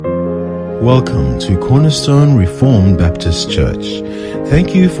Welcome to Cornerstone Reformed Baptist Church.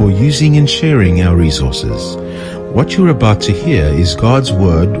 Thank you for using and sharing our resources. What you're about to hear is God's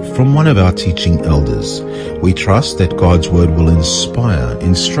Word from one of our teaching elders. We trust that God's Word will inspire,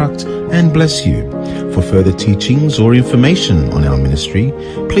 instruct, and bless you. For further teachings or information on our ministry,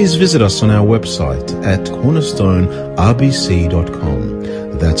 please visit us on our website at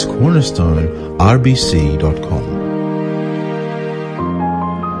cornerstonerbc.com. That's cornerstonerbc.com.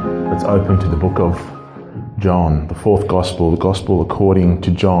 Let's open to the book of John, the fourth gospel, the gospel according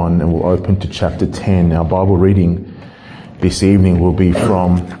to John, and we'll open to chapter 10. Our Bible reading this evening will be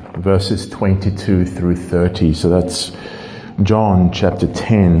from verses 22 through 30. So that's John chapter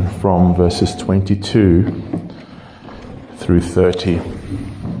 10 from verses 22 through 30.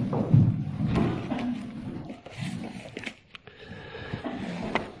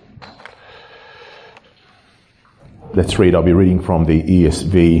 Let's read. I'll be reading from the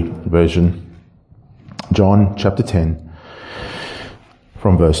ESV version. John chapter 10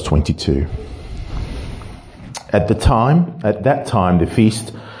 from verse 22. At that time the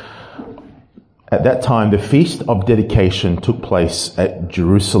feast of dedication took place at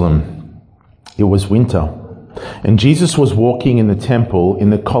Jerusalem. It was winter, and Jesus was walking in the temple in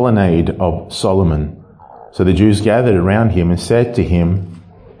the colonnade of Solomon. So the Jews gathered around him and said to him,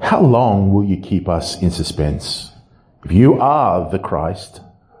 "How long will you keep us in suspense? If you are the Christ,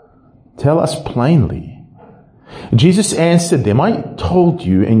 tell us plainly." Jesus answered them, "I told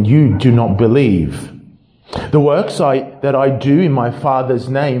you, and you do not believe. The works that I do in my Father's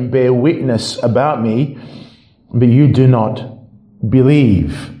name bear witness about me, but you do not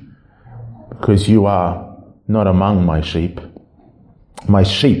believe, because you are not among my sheep. My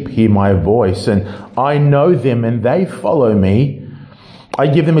sheep hear my voice, and I know them, and they follow me. I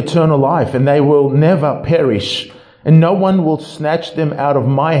give them eternal life, and they will never perish, and no one will snatch them out of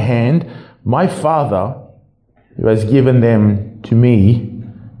my hand. My Father, who has given them to me,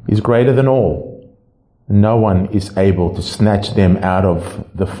 is greater than all. No one is able to snatch them out of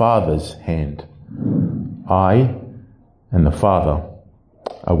the Father's hand. I and the Father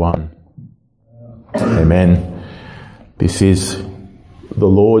are one." Amen. This is the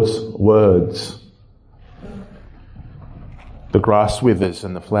Lord's words. The grass withers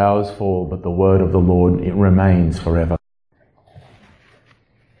and the flowers fall, but the word of the Lord, it remains forever.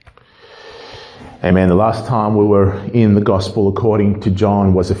 Amen. The last time we were in the Gospel according to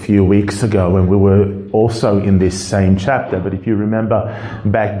John was a few weeks ago, and we were also in this same chapter. But if you remember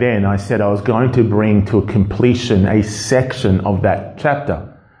back then, I said I was going to bring to a completion a section of that chapter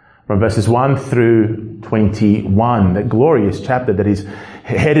from verses 1 through 21, that glorious chapter that is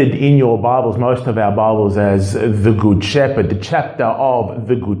headed in your Bibles, most of our Bibles, as the Good Shepherd, the chapter of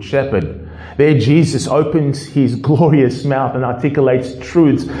the Good Shepherd. There Jesus opens his glorious mouth and articulates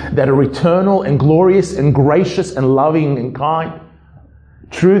truths that are eternal and glorious and gracious and loving and kind.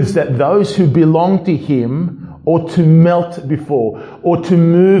 Truths that those who belong to him ought to melt before, or to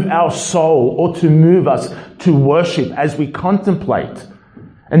move our soul, or to move us to worship as we contemplate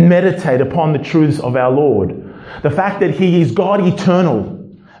and meditate upon the truths of our Lord. The fact that he is God eternal,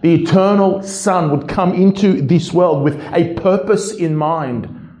 the eternal Son, would come into this world with a purpose in mind.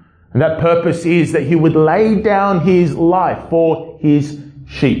 And that purpose is that he would lay down his life for his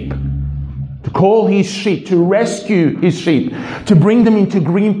sheep. To call his sheep, to rescue his sheep, to bring them into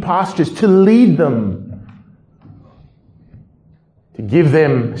green pastures, to lead them, to give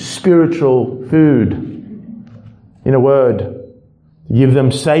them spiritual food. In a word, give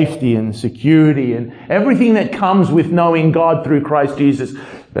them safety and security and everything that comes with knowing God through Christ Jesus.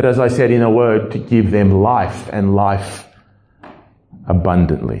 But as I said, in a word, to give them life, and life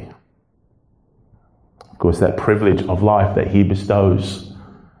abundantly. Of course, that privilege of life that he bestows,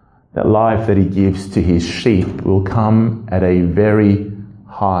 that life that he gives to his sheep, will come at a very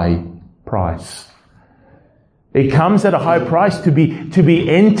high price. It comes at a high price to be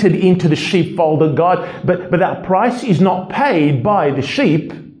entered into the sheepfold of God, but that price is not paid by the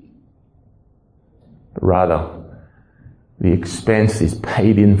sheep, but rather the expense is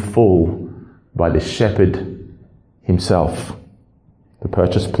paid in full by the shepherd himself, the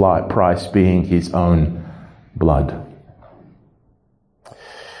purchase price being his own blood.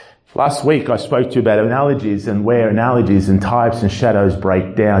 Last week I spoke to you about analogies and where analogies and types and shadows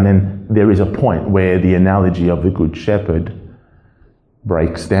break down, and there is a point where the analogy of the Good Shepherd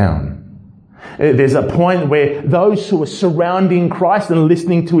breaks down. There's a point where those who are surrounding Christ and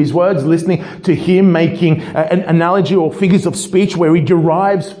listening to his words, listening to him making an analogy or figures of speech where he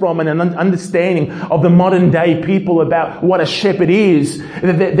derives from an understanding of the modern day people about what a shepherd is.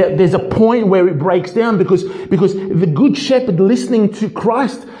 There's a point where it breaks down because the good shepherd listening to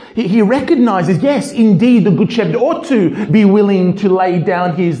Christ, he recognizes, yes, indeed, the good shepherd ought to be willing to lay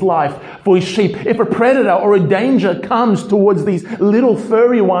down his life for his sheep. If a predator or a danger comes towards these little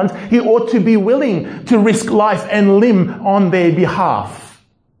furry ones, he ought to be willing to risk life and limb on their behalf.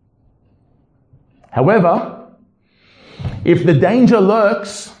 However, if the danger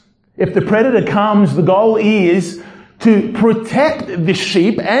lurks, if the predator comes, the goal is to protect the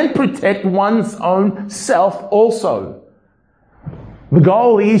sheep and protect one's own self also. The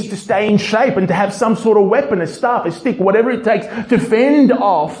goal is to stay in shape and to have some sort of weapon, a staff, a stick, whatever it takes to fend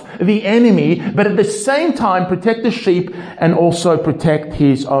off the enemy, but at the same time protect the sheep and also protect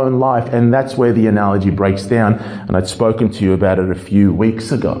his own life. And that's where the analogy breaks down. And I'd spoken to you about it a few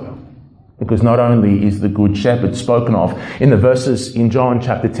weeks ago. Because not only is the good shepherd spoken of in the verses in John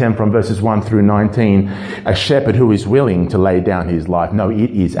chapter 10 from verses 1 through 19, a shepherd who is willing to lay down his life. No,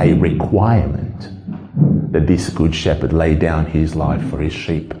 it is a requirement that this good shepherd lay down his life for his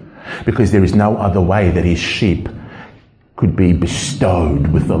sheep. Because there is no other way that his sheep could be bestowed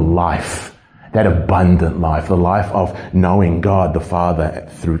with the life, that abundant life, the life of knowing God the Father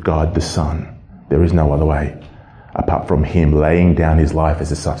through God the Son. There is no other way apart from him laying down his life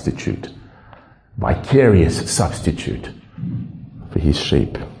as a substitute, vicarious substitute for his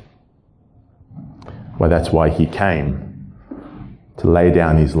sheep. Well, that's why he came, to lay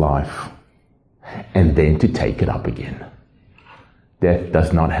down his life and then to take it up again. Death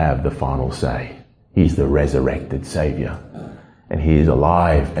does not have the final say. He's the resurrected Saviour, and he is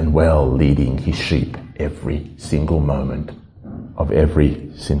alive and well, leading his sheep every single moment of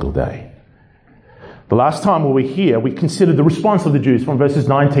every single day. The last time we were here, we considered the response of the Jews from verses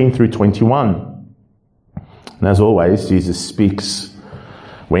 19 through 21. And as always,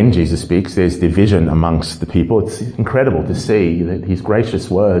 when Jesus speaks, there's division amongst the people. It's incredible to see that his gracious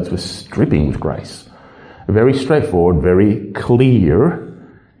words were dripping with grace. Very straightforward, very clear,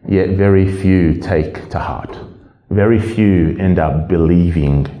 yet very few take to heart. Very few end up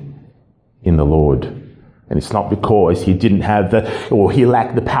believing in the Lord. And it's not because he didn't have he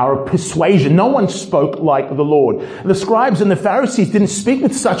lacked the power of persuasion. No one spoke like the Lord. The scribes and the Pharisees didn't speak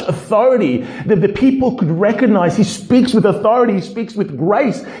with such authority that the people could recognize he speaks with authority, he speaks with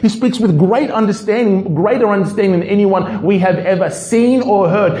grace, he speaks with greater understanding than anyone we have ever seen or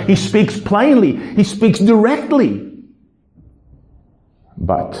heard. He speaks plainly, he speaks directly.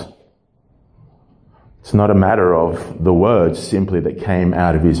 But it's not a matter of the words simply that came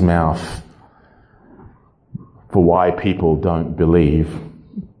out of his mouth for why people don't believe.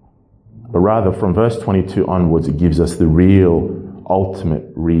 But rather, from verse 22 onwards, it gives us the real,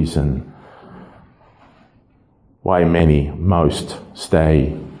 ultimate reason why most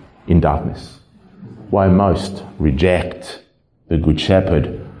stay in darkness, why most reject the Good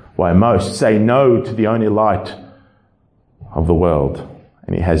Shepherd, why most say no to the only light of the world.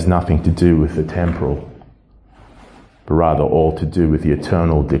 And it has nothing to do with the temporal, but rather all to do with the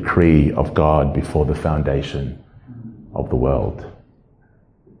eternal decree of God before the foundation of the world.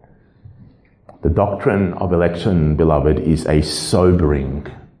 The doctrine of election, beloved, is a sobering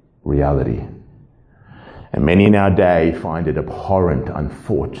reality. And many in our day find it abhorrent,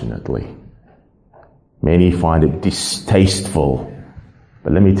 unfortunately. Many find it distasteful.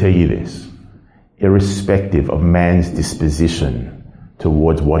 But let me tell you this, irrespective of man's disposition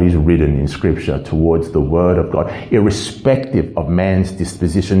towards what is written in Scripture, towards the Word of God, irrespective of man's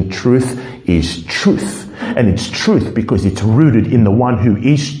disposition, truth is truth. And it's truth because it's rooted in the one who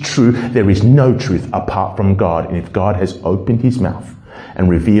is true. There is no truth apart from God. And if God has opened his mouth and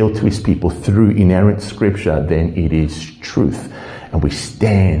revealed to his people through inerrant Scripture, then it is truth. And we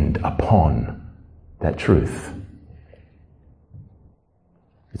stand upon that truth.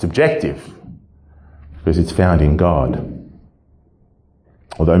 It's objective because it's found in God.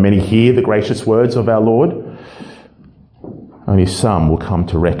 Although many hear the gracious words of our Lord, only some will come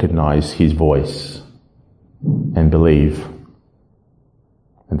to recognize his voice and believe.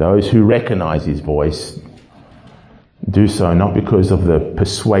 And those who recognize his voice do so not because of the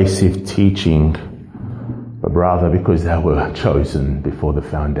persuasive teaching, but rather because they were chosen before the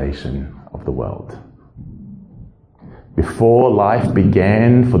foundation of the world. Before life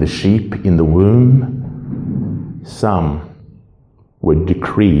began for the sheep in the womb, some were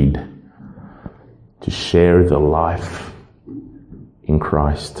decreed to share the life in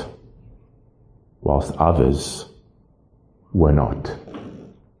Christ, whilst others were not.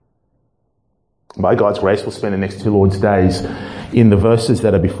 By God's grace, we'll spend the next 2 Lord's Days in the verses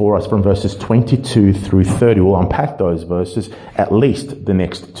that are before us, from verses 22 through 30. We'll unpack those verses at least the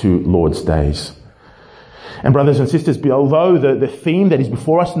next 2 Lord's Days. And brothers and sisters, although the theme that is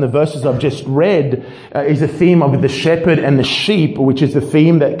before us in the verses I've just read is a theme of the shepherd and the sheep, which is the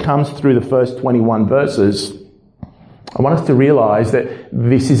theme that comes through the first 21 verses, I want us to realize that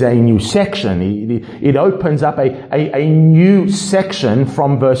this is a new section. It opens up a new section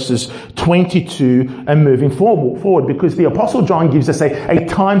from verses 22 and moving forward, because the Apostle John gives us a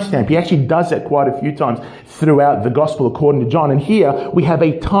timestamp. He actually does that quite a few times throughout the Gospel according to John. And here we have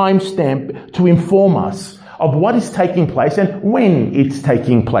a timestamp to inform us of what is taking place and when it's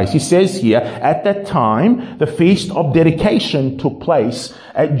taking place. He says here, at that time, the Feast of Dedication took place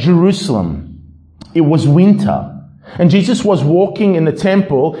at Jerusalem. It was winter. And Jesus was walking in the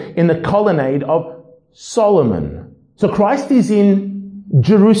temple in the colonnade of Solomon. So Christ is in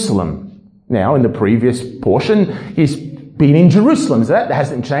Jerusalem. Now, in the previous portion, he's been in Jerusalem. So that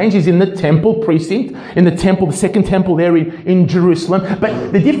hasn't changed. He's in the temple precinct, in the temple, the second temple there in Jerusalem.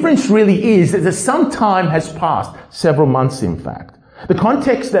 But the difference really is that some time has passed, several months in fact. The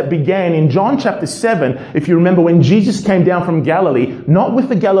context that began in John chapter 7, if you remember, when Jesus came down from Galilee, not with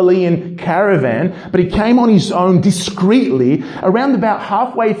the Galilean caravan, but he came on his own discreetly, around about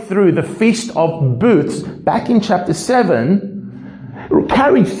halfway through the Feast of Booths, back in chapter 7,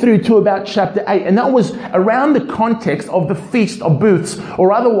 carried through to about chapter 8. And that was around the context of the Feast of Booths,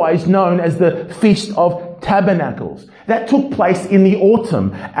 or otherwise known as the Feast of Tabernacles. That took place in the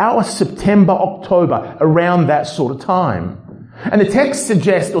autumn, our September, October, around that sort of time. And the text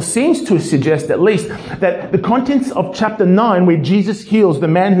suggests, or seems to suggest at least, that the contents of chapter 9, where Jesus heals the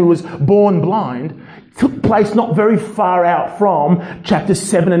man who was born blind, took place not very far out from chapters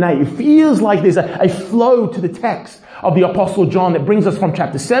 7 and 8. It feels like there's a flow to the text of the Apostle John that brings us from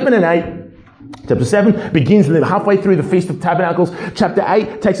chapter 7 and 8. Chapter 7 begins halfway through the Feast of Tabernacles. Chapter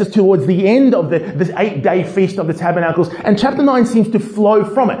 8 takes us towards the end of this 8-day Feast of the Tabernacles. And chapter 9 seems to flow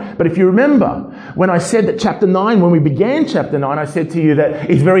from it. But if you remember, when I said that chapter 9, when we began chapter 9, I said to you that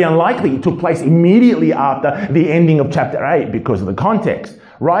it's very unlikely it took place immediately after the ending of chapter 8 because of the context.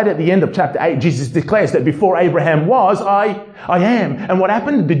 Right at the end of chapter 8, Jesus declares that before Abraham was, I am. And what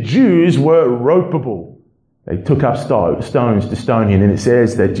happened? The Jews were ropeable. They took up stones to stone him. And it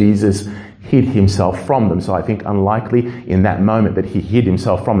says that Jesus hid himself from them. So I think unlikely in that moment that he hid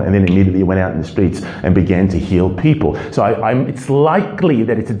himself from them and then immediately went out in the streets and began to heal people. So it's likely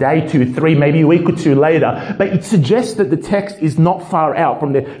that it's a day, 2, 3, maybe a week or 2 later, but it suggests that the text is not far out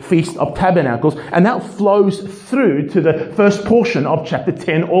from the Feast of Tabernacles, and that flows through to the first portion of chapter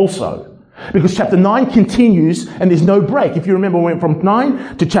 10 also. Because chapter 9 continues and there's no break. If you remember, we went from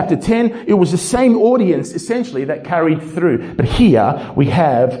 9 to chapter 10. It was the same audience, essentially, that carried through. But here we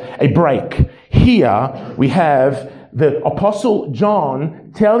have a break. Here we have the Apostle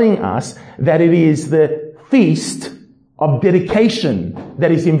John telling us that it is the Feast of Dedication that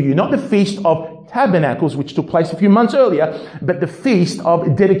is in view. Not the Feast of Tabernacles, which took place a few months earlier, but the Feast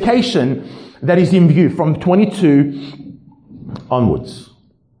of Dedication that is in view from 22 onwards.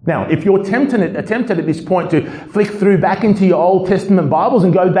 Now, if you're tempted at this point to flick through back into your Old Testament Bibles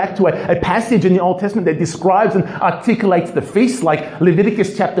and go back to a passage in the Old Testament that describes and articulates the feast, like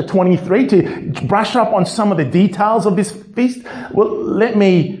Leviticus chapter 23, to brush up on some of the details of this feast, well, let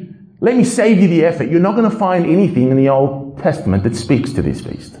me save you the effort. You're not going to find anything in the Old Testament that speaks to this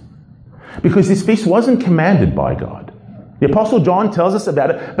feast, because this feast wasn't commanded by God. The Apostle John tells us about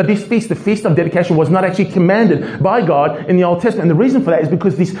it, but this feast, the Feast of Dedication, was not actually commanded by God in the Old Testament. And the reason for that is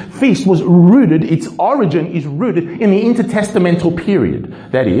because this feast was rooted, its origin is rooted in the intertestamental period.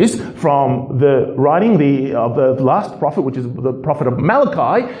 That is, from the writing of the last prophet, which is the prophet of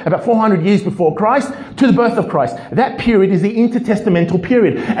Malachi, about 400 years before Christ, to the birth of Christ. That period is the intertestamental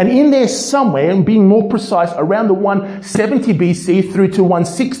period. And in there somewhere, and being more precise, around the 170 BC through to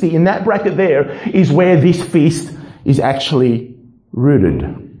 160, in that bracket there, is where this feast is actually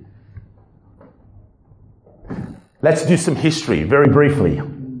rooted. Let's do some history very briefly.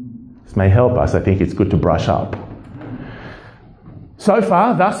 This may help us. I think it's good to brush up.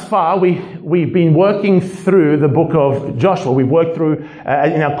 Thus far, we've been working through the book of Joshua. We've worked through,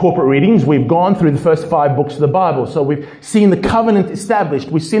 in our corporate readings, we've gone through the first 5 books of the Bible. So we've seen the covenant established.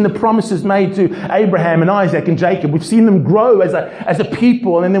 We've seen the promises made to Abraham and Isaac and Jacob. We've seen them grow as a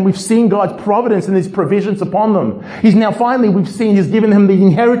people, and then we've seen God's providence and His provisions upon them. We've seen He's given them the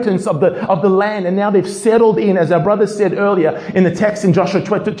inheritance of the land, and now they've settled in, as our brother said earlier in the text in Joshua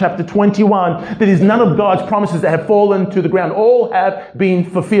chapter 21, that is none of God's promises that have fallen to the ground. All have been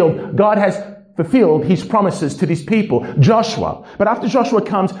fulfilled. God has fulfilled his promises to these people, Joshua. But after Joshua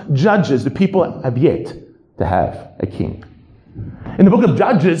comes Judges. The people have yet to have a king. In the book of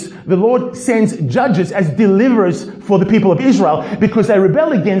Judges, the Lord sends judges as deliverers for the people of Israel because they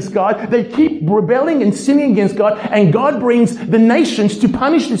rebel against God. They keep rebelling and sinning against God, and God brings the nations to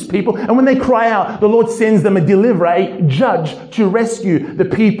punish these people. And when they cry out, the Lord sends them a deliverer, a judge, to rescue the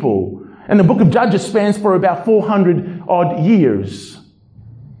people. And the book of Judges spans for about 400 odd years.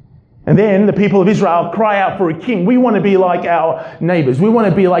 And then the people of Israel cry out for a king. We want to be like our neighbors. We want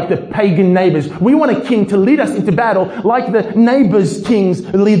to be like the pagan neighbors. We want a king to lead us into battle like the neighbors' kings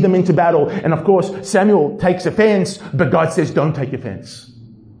lead them into battle. And of course, Samuel takes offense, but God says, don't take offense.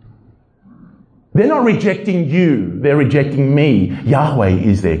 They're not rejecting you. They're rejecting me. Yahweh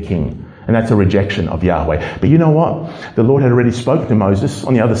is their king. And that's a rejection of Yahweh. But you know what? The Lord had already spoken to Moses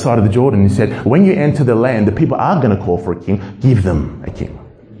on the other side of the Jordan. He said, when you enter the land, the people are going to call for a king. Give them a king.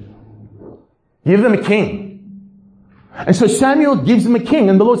 Give them a king. And so Samuel gives them a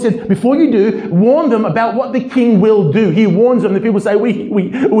king. And the Lord said, before you do, warn them about what the king will do. He warns them. The people say,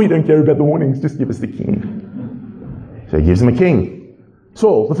 we don't care about the warnings. Just give us the king. So he gives them a king.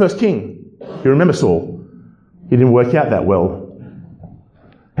 Saul, the first king. You remember Saul? He didn't work out that well.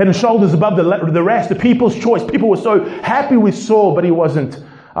 Head and shoulders above the rest. The people's choice. People were so happy with Saul, but he wasn't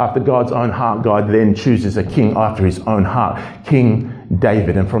after God's own heart. God then chooses a king after his own heart. King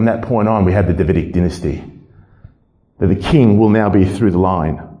David. And from that point on, we have the Davidic dynasty. That the king will now be through the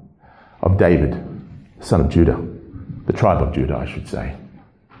line of David, son of Judah. The tribe of Judah, I should say.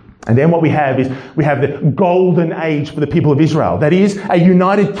 And then what we have is, we have the golden age for the people of Israel. That is, a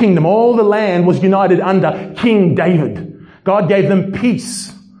united kingdom. All the land was united under King David. God gave them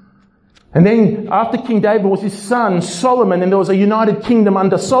peace. And then after King David was his son, Solomon, and there was a united kingdom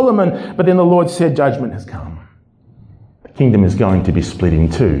under Solomon. But then the Lord said, judgment has come. Kingdom is going to be split in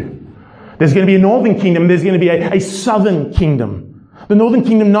two. There's going to be a northern kingdom. There's going to be a southern kingdom. The northern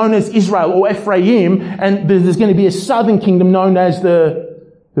kingdom known as Israel or Ephraim, and there's going to be a southern kingdom known as the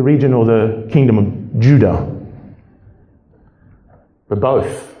region or the kingdom of Judah. But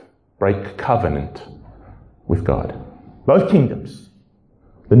both break covenant with God. Both kingdoms.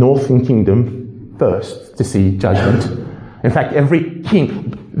 The northern kingdom first to see judgment. In fact, every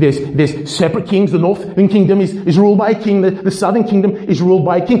king, there's separate kings. The northern kingdom is ruled by a king. The southern kingdom is ruled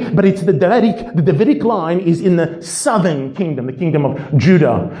by a king. But it's the Davidic line is in the southern kingdom, the kingdom of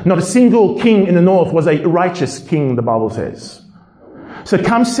Judah. Not a single king in the north was a righteous king, the Bible says. So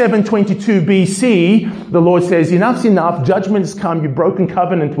come 722 BC, the Lord says, enough's enough, judgment has come, you've broken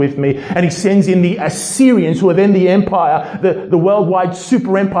covenant with me. And he sends in the Assyrians, who are then the empire, the worldwide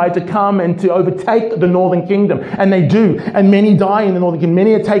super empire, to come and to overtake the northern kingdom. And they do. And many die in the northern kingdom.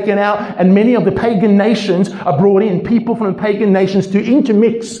 Many are taken out, and many of the pagan nations are brought in. People from the pagan nations to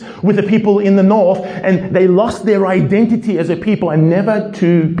intermix with the people in the north, and they lost their identity as a people and never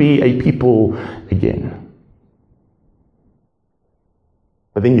to be a people again.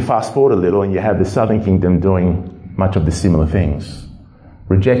 But then you fast forward a little and you have the southern kingdom doing much of the similar things,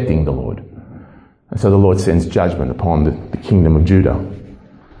 rejecting the Lord. And so the Lord sends judgment upon the kingdom of Judah.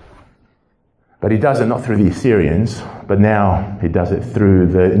 But he does it not through the Assyrians, but now he does it through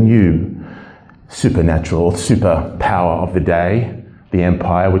the new supernatural super power of the day, the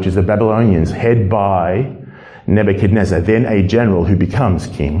empire, which is the Babylonians, headed by Nebuchadnezzar, then a general who becomes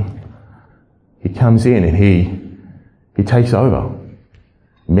king. He comes in and he takes over.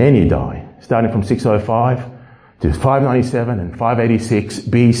 Many die, starting from 605 to 597 and 586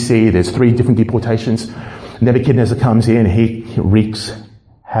 BC. There's 3 different deportations. Nebuchadnezzar comes in, he wreaks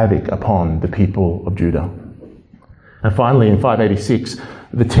havoc upon the people of Judah. And finally, in 586,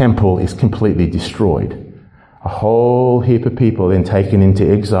 the temple is completely destroyed. A whole heap of people then taken into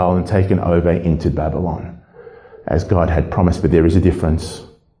exile and taken over into Babylon, as God had promised. But there is a difference.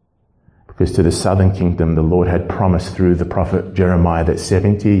 Because to the southern kingdom, the Lord had promised through the prophet Jeremiah that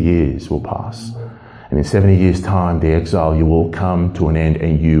 70 years will pass. And in 70 years' time, the exile, you will come to an end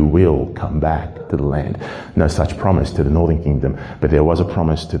and you will come back to the land. No such promise to the northern kingdom, but there was a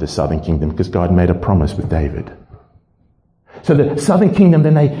promise to the southern kingdom because God made a promise with David. So the southern kingdom,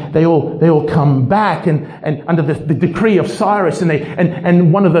 then they all come back and under the decree of Cyrus,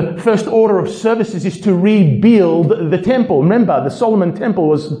 and one of the first order of services is to rebuild the temple. Remember, the Solomon temple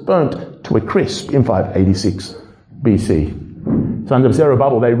was burnt to a crisp in 586 BC. So under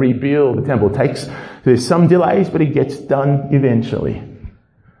Zerubbabel, they rebuild the temple. There's some delays, but it gets done eventually.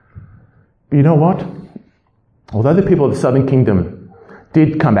 But you know what? Although the people of the southern kingdom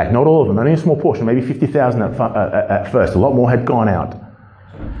did come back, not all of them, only a small portion, maybe 50,000 at first. A lot more had gone out.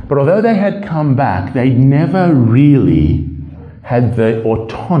 But although they had come back, they never really had the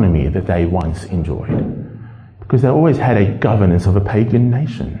autonomy that they once enjoyed, because they always had a governance of a pagan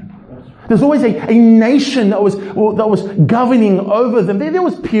nation. There's always a nation that was governing over them. There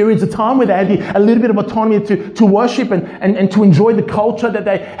was periods of time where they had a little bit of autonomy to worship and to enjoy the culture that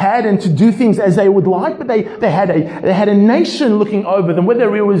they had and to do things as they would like. But they had a nation looking over them,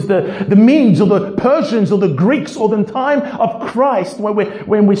 whether it was the Medes or the Persians or the Greeks or the time of Christ.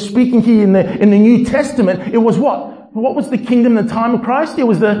 When we're speaking here in the New Testament, it was what? What was the kingdom in the time of Christ? It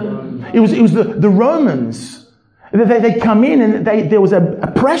was the Romans. They come in and there was an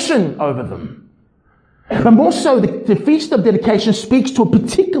oppression over them. But more so, the Feast of Dedication speaks to a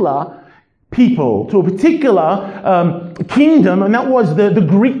particular people, to a particular kingdom, and that was the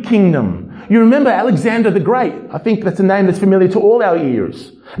Greek kingdom. You remember Alexander the Great. I think that's a name that's familiar to all our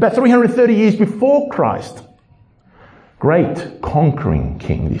ears. About 330 years before Christ. Great conquering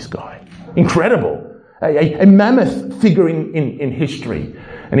king, this guy. Incredible. A mammoth figure in history.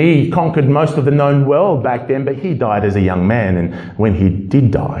 And he conquered most of the known world back then, but he died as a young man. And when he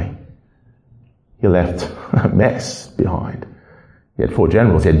did die, he left a mess behind. He had 4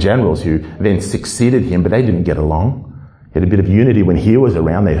 generals. He had generals who then succeeded him, but they didn't get along. He had a bit of unity when he was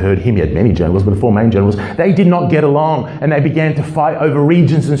around. They heard him. He had many generals, but the 4 main generals, they did not get along. And they began to fight over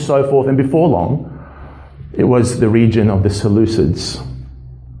regions and so forth. And before long, it was the region of the Seleucids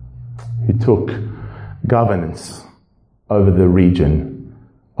who took governance over the region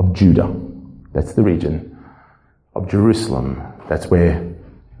of Judah. That's the region of Jerusalem. That's where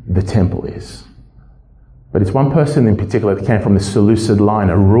the temple is. But it's one person in particular that came from the Seleucid line,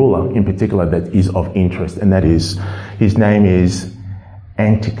 a ruler in particular that is of interest, and that is, his name is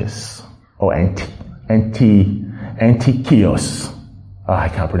Antiochus, or Antiochus. Oh, I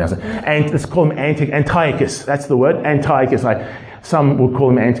can't pronounce it. Let's call him Antiochus. That's the word, Antiochus. Some will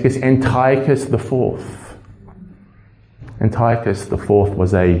call him Antiochus the Fourth. Antiochus the Fourth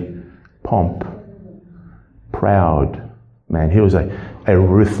was a proud man. He was a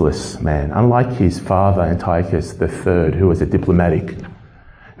ruthless man. Unlike his father, Antiochus the Third, who was a diplomatic,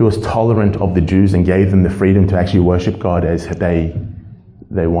 who was tolerant of the Jews and gave them the freedom to actually worship God as they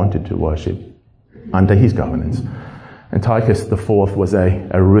wanted to worship under his governance. Antiochus the Fourth was a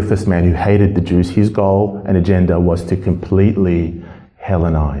ruthless man who hated the Jews. His goal and agenda was to completely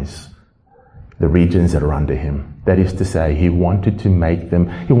Hellenize the regions that are under him. That is to say, he wanted to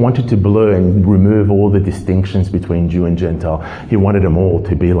blur and remove all the distinctions between Jew and Gentile. He wanted them all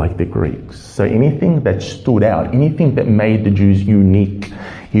to be like the Greeks. So anything that stood out, anything that made the Jews unique,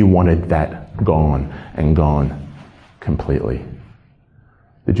 he wanted that gone and gone completely.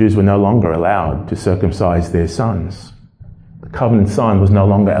 The Jews were no longer allowed to circumcise their sons. The covenant son was no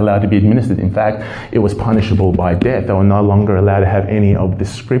longer allowed to be administered. In fact, it was punishable by death. They were no longer allowed to have any of the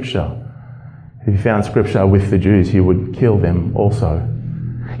scripture. If he found scripture with the Jews, he would kill them also.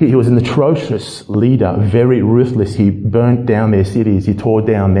 He was an atrocious leader, very ruthless. He burnt down their cities. He tore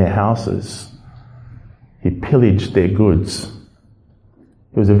down their houses. He pillaged their goods.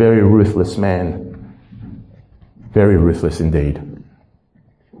 He was a very ruthless man. Very ruthless indeed.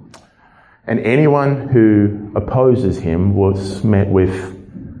 And anyone who opposes him was met with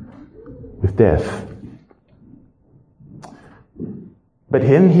death. But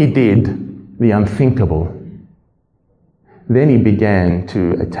then he did the unthinkable. Then he began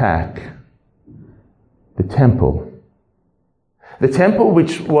to attack the temple. The temple,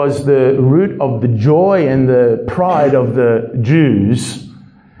 which was the root of the joy and the pride of the Jews,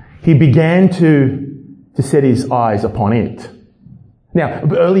 he began to set his eyes upon it. Now,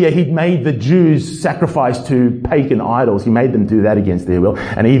 earlier he'd made the Jews sacrifice to pagan idols. He made them do that against their will.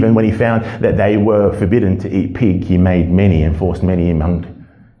 And even when he found that they were forbidden to eat pig, he made many and forced many among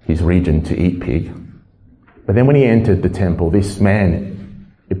his region to eat pig. But then when he entered the temple, this man,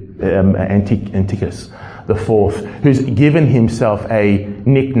 Antiochus the Fourth, who's given himself a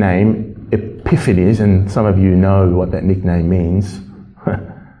nickname, Epiphanes, and some of you know what that nickname means,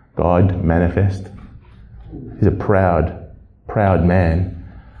 God manifest. He's a proud man.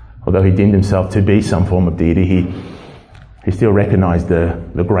 Although he deemed himself to be some form of deity, he still recognized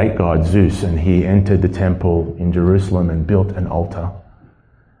the great god Zeus, and he entered the temple in Jerusalem and built an altar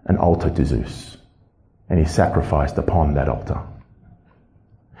to Zeus. And he sacrificed upon that altar.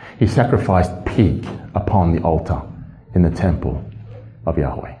 He sacrificed pig upon the altar in the temple of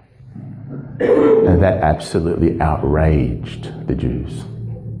Yahweh. And that absolutely outraged the Jews.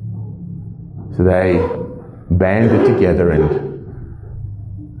 So they banded together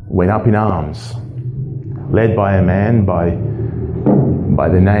and went up in arms, led by a man by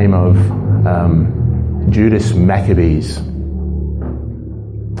the name of Judas Maccabees.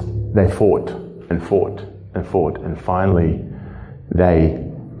 They fought and fought and fought, and finally they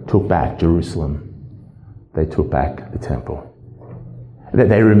took back Jerusalem. They took back the temple.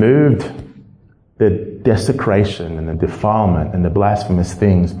 They removed the desecration and the defilement and the blasphemous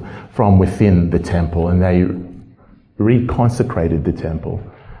things from within the temple, and they reconsecrated the temple.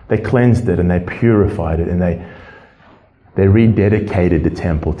 They cleansed it and they purified it, and they rededicated the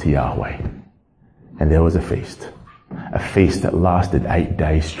temple to Yahweh. And there was a feast that lasted 8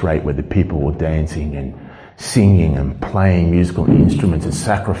 days straight, where the people were dancing and singing and playing musical instruments and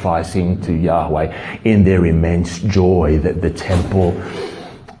sacrificing to Yahweh in their immense joy that the temple,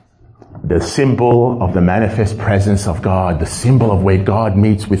 the symbol of the manifest presence of God, the symbol of where God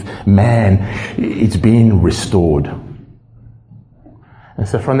meets with man, it's been restored. And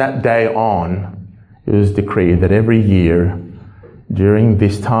so from that day on, it was decreed that every year during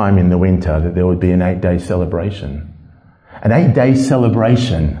this time in the winter that there would be an 8-day celebration. An 8-day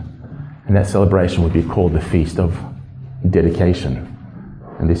celebration. And that celebration would be called the Feast of Dedication.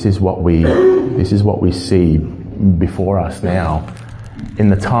 And this is what we see before us now in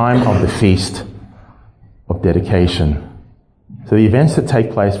the time of the Feast of Dedication. So the events that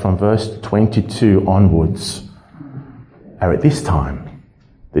take place from verse 22 onwards are at this time.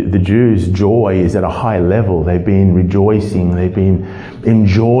 The Jews' joy is at a high level. They've been rejoicing. They've been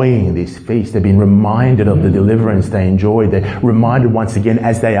enjoying this feast. They've been reminded of the deliverance they enjoyed. They're reminded once again,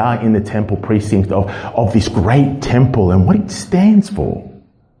 as they are in the temple precinct, of this great temple and what it stands for.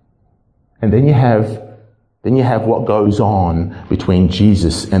 And then you have what goes on between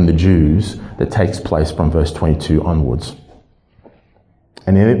Jesus and the Jews that takes place from verse 22 onwards.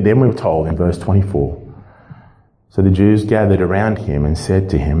 And then we're told in verse 24, so the Jews gathered around him and said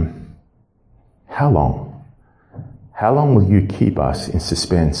to him, How long? How long will you keep us in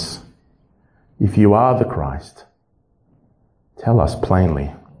suspense? If you are the Christ, tell us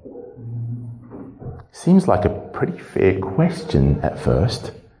plainly. Seems like a pretty fair question at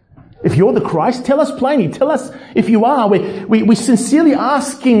first. If you're the Christ, tell us plainly. Tell us if you are. We're sincerely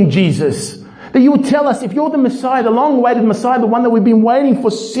asking Jesus that you would tell us if you're the Messiah, the long-awaited Messiah, the one that we've been waiting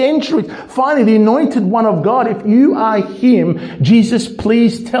for centuries, finally the anointed one of God. If you are him, Jesus,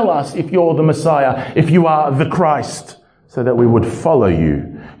 please tell us if you're the Messiah, if you are the Christ, so that we would follow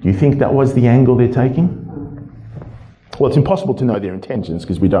you. Do you think that was the angle they're taking? Well, it's impossible to know their intentions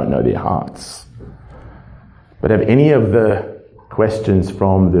because we don't know their hearts. But have any of the questions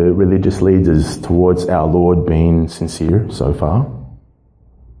from the religious leaders towards our Lord been sincere so far?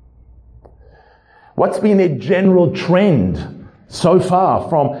 What's been their general trend so far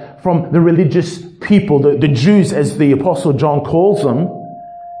from the religious people, the Jews as the Apostle John calls them,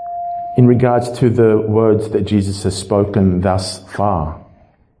 in regards to the words that Jesus has spoken thus far?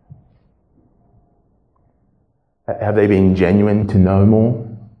 Have they been genuine to know more,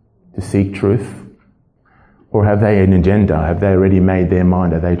 to seek truth? Or have they an agenda? Have they already made their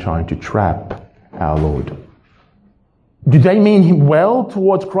mind? Are they trying to trap our Lord? Do they mean him well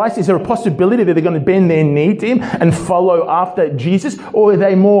towards Christ? Is there a possibility that they're going to bend their knee to him and follow after Jesus? Or are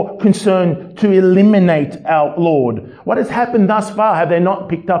they more concerned to eliminate our Lord? What has happened thus far? Have they not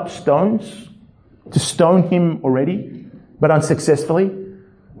picked up stones to stone him already, but unsuccessfully?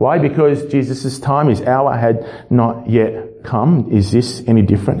 Why? Because Jesus' time, his hour had not yet come. Is this any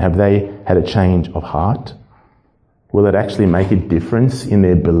different? Have they had a change of heart? Will it actually make a difference in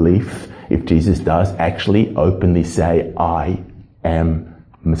their belief if Jesus does actually openly say, I am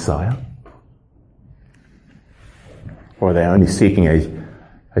Messiah? Or are they only seeking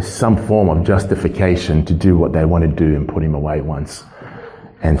some form of justification to do what they want to do and put him away once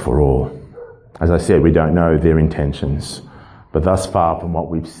and for all? As I said, we don't know their intentions. But thus far from what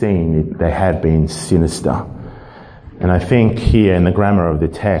we've seen, they have been sinister. And I think here in the grammar of the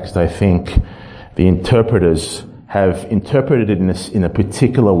text, I think the interpreters have interpreted it in a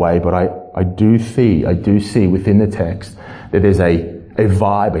particular way, but I do see within the text that there's a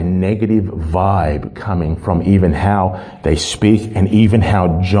vibe, a negative vibe coming from even how they speak and even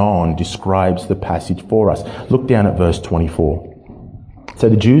how John describes the passage for us. Look down at verse 24. So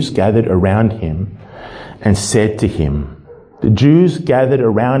the Jews gathered around him and said to him,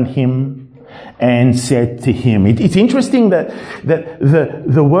 and said to him. It's interesting that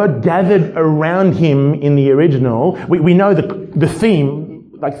the word gathered around him in the original, we know the theme,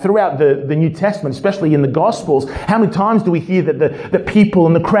 like throughout the New Testament, especially in the Gospels. How many times do we hear that the people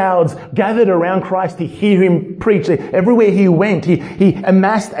and the crowds gathered around Christ to hear him preach? Everywhere he went, he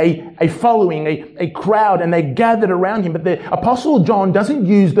amassed a following, a crowd, and they gathered around him. But the Apostle John doesn't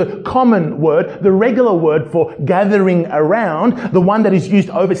use the common word, the regular word for gathering around, the one that is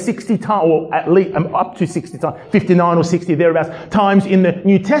used over 60 times, or at least up to 60 times, 59 or 60 thereabouts times in the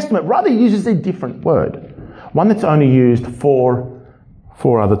New Testament. Rather, he uses a different word, one that's only used 4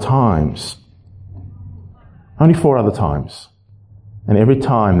 4 other times. Only 4 other times. And every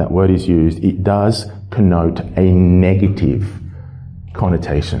time that word is used, it does connote a negative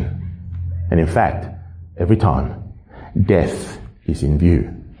connotation. And in fact, every time, death is in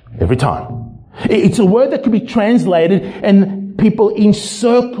view. Every time. It's a word that could be translated and people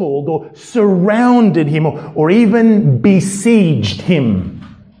encircled or surrounded him or even besieged him.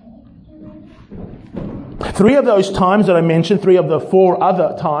 3 of those times that I mentioned, 3 of the 4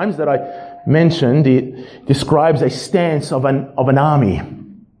 other times that I mentioned, it describes a stance of an army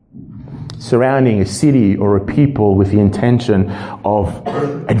surrounding a city or a people with the intention of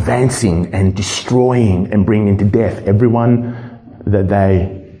advancing and destroying and bringing to death everyone that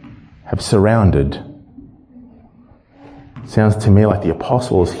they have surrounded. Sounds to me like the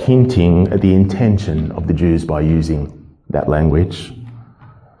apostles hinting at the intention of the Jews by using that language.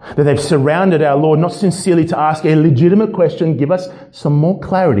 That they've surrounded our Lord not sincerely to ask a legitimate question, give us some more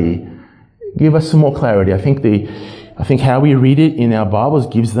clarity. Give us some more clarity. I think how we read it in our Bibles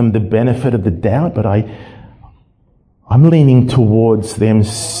gives them the benefit of the doubt, but I'm leaning towards them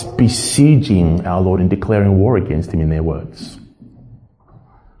besieging our Lord and declaring war against him in their words.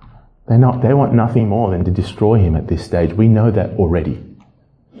 They want nothing more than to destroy him at this stage. We know that already.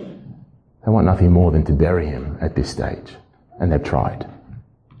 They want nothing more than to bury him at this stage. And they've tried.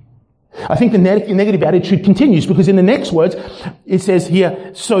 I think the negative attitude continues because in the next words, it says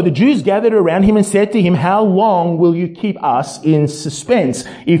here, so the Jews gathered around him and said to him, how long will you keep us in suspense?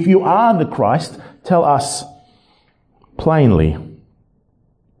 If you are the Christ, tell us plainly.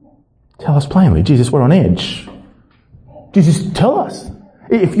 Tell us plainly. Jesus, we're on edge. Jesus, tell us.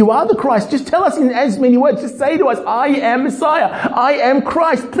 If you are the Christ, just tell us in as many words. Just say to us, I am Messiah. I am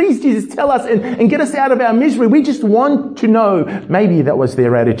Christ. Please, Jesus, tell us and get us out of our misery. We just want to know. Maybe that was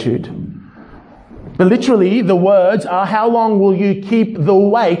their attitude. But literally, the words are, how long will you keep the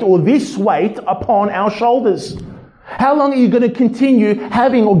weight or this weight upon our shoulders? How long are you going to continue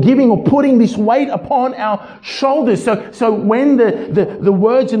having or giving or putting this weight upon our shoulders? So when the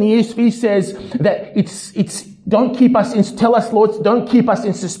words in the ESV says that it's don't keep us in, tell us, Lord, don't keep us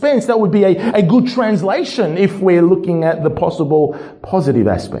in suspense, that would be a good translation if we're looking at the possible positive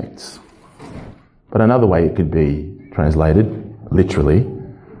aspects. But another way it could be translated, literally,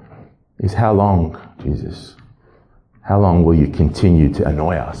 is how long, Jesus? How long will you continue to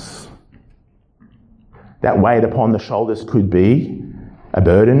annoy us? That weight upon the shoulders could be a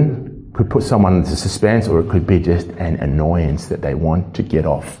burden, could put someone into suspense, or it could be just an annoyance that they want to get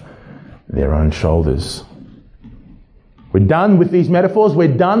off their own shoulders. We're done with these metaphors.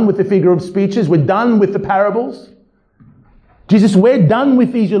 We're done with the figure of speeches. We're done with the parables. Jesus, we're done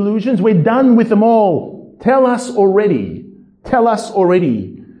with these illusions. We're done with them all. Tell us already. Tell us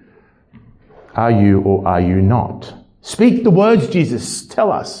already. Are you or are you not? Speak the words, Jesus.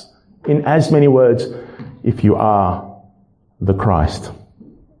 Tell us in as many words if you are the Christ.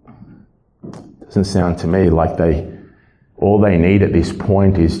 Doesn't sound to me like all they need at this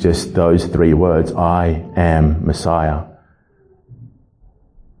point is just those 3 words, I am Messiah,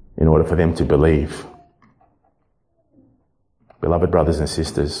 in order for them to believe. Beloved brothers and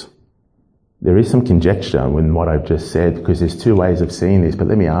sisters, there is some conjecture in what I've just said because there's 2 ways of seeing this, but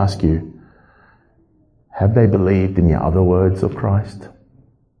let me ask you, have they believed in the other words of Christ?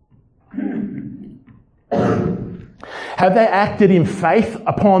 Have they acted in faith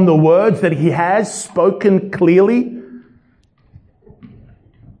upon the words that he has spoken clearly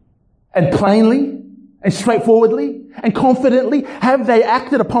and plainly and straightforwardly and confidently? Have they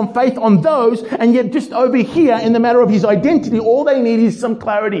acted upon faith on those? And yet just over here in the matter of his identity, all they need is some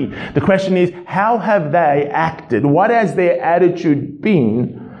clarity. The question is, how have they acted? What has their attitude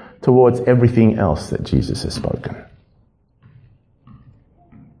been towards everything else that Jesus has spoken?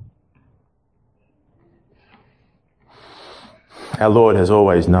 Our Lord has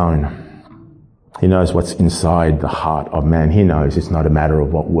always known. He knows what's inside the heart of man. He knows it's not a matter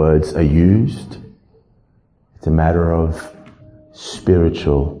of what words are used. It's a matter of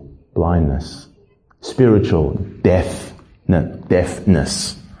spiritual blindness, spiritual deafness.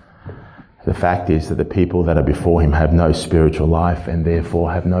 The fact is that the people that are before him have no spiritual life and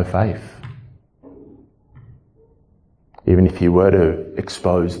therefore have no faith. Even if he were to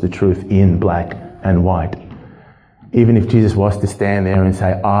expose the truth in black and white, even if Jesus was to stand there and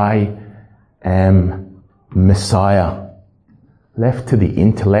say, I am Messiah, left to the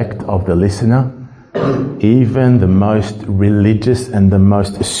intellect of the listener, even the most religious and the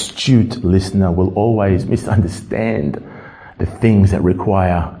most astute listener will always misunderstand the things that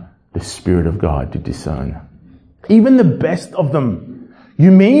require the Spirit of God to discern. Even the best of them. You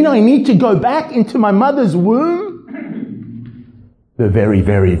mean I need to go back into my mother's womb? the very,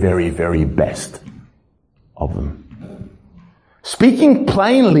 very, very, very best of them. Speaking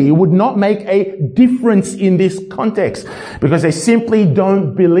plainly would not make a difference in this context because they simply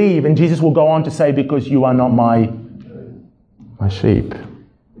don't believe. And Jesus will go on to say, because you are not my sheep.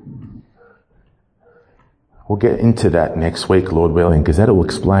 We'll get into that next week, Lord willing, because that will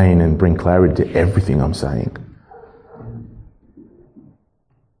explain and bring clarity to everything I'm saying.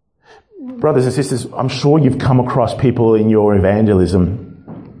 Brothers and sisters, I'm sure you've come across people in your evangelism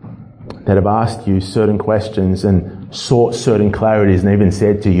that have asked you certain questions and sought certain clarities and even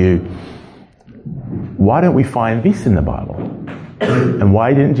said to you, why don't we find this in the Bible? And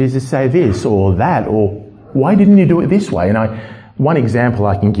why didn't Jesus say this or that? Or why didn't you do it this way? And one example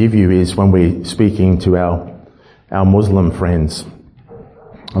I can give you is when we're speaking to our Muslim friends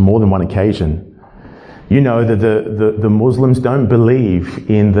on more than one occasion. You know that the Muslims don't believe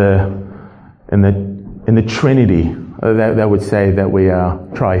in the Trinity. They would say that we are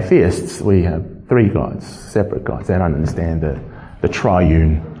tritheists. We have three gods, separate gods. They don't understand the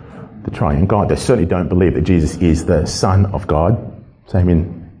triune God. They certainly don't believe that Jesus is the Son of God, same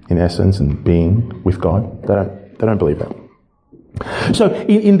in essence and being with God. They don't believe that. So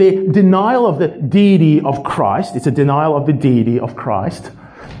in their denial of the deity of Christ, it's a denial of the deity of Christ,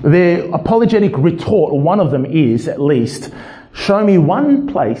 their apologetic retort, or one of them is at least, show me one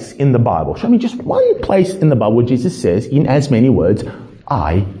place in the Bible. Show me just one place in the Bible where Jesus says, in as many words,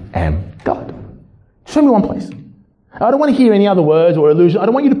 I am God. Show me one place. I don't want to hear any other words or allusion. I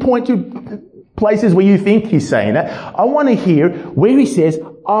don't want you to point to places where you think he's saying that. I want to hear where he says,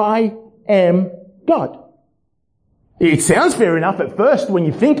 I am God. It sounds fair enough at first when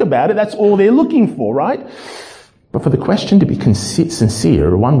you think about it. That's all they're looking for, right? But for the question to be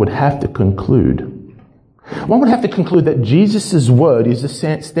sincere, one would have to conclude that Jesus' word is the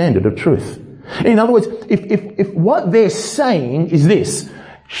standard of truth. In other words, if what they're saying is this,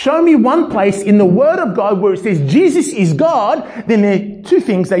 show me one place in the Word of God where it says Jesus is God, then there are two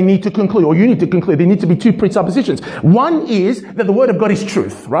things they need to conclude, or you need to conclude. There need to be two presuppositions. One is that the Word of God is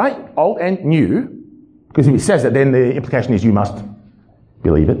truth, right? Old and new. Because if it says that, then the implication is you must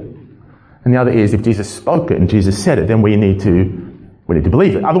believe it. And the other is if Jesus spoke it and Jesus said it, then we need to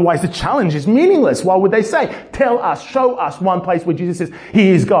believe it. Otherwise, the challenge is meaningless. Why would they say, tell us, show us one place where Jesus says he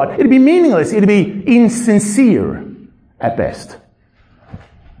is God? It'd be meaningless. It'd be insincere at best.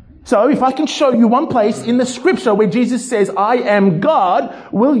 So if I can show you one place in the scripture where Jesus says, I am God,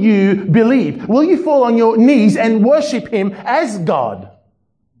 will you believe? Will you fall on your knees and worship him as God?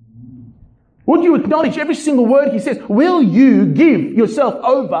 Would you acknowledge every single word he says? Will you give yourself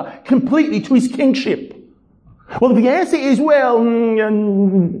over completely to his kingship? Well, if the answer is, no,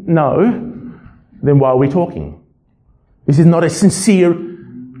 then why are we talking? This is not a sincere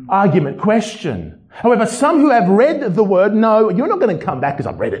argument, question. However, some who have read the word know you're not going to come back because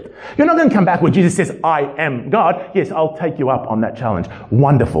I've read it. You're not going to come back where Jesus says, I am God. Yes, I'll take you up on that challenge.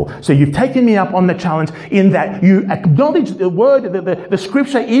 Wonderful. So you've taken me up on the challenge in that you acknowledge the word, the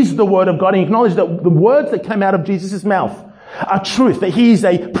scripture is the word of God, and you acknowledge that the words that came out of Jesus' mouth are truth, that he is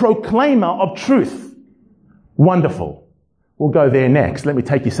a proclaimer of truth. Wonderful. We'll go there next. Let me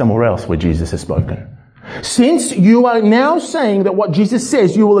take you somewhere else where Jesus has spoken. Since you are now saying that what Jesus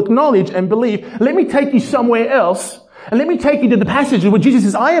says you will acknowledge and believe, let me take you somewhere else, and let me take you to the passage where Jesus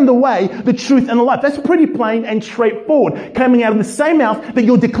says, I am the way, the truth, and the life. That's pretty plain and straightforward, coming out of the same mouth that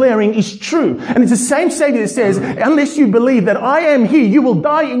you're declaring is true. And it's the same Savior that says, unless you believe that I am he, you will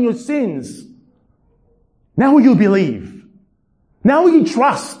die in your sins. Now will you believe? Now will you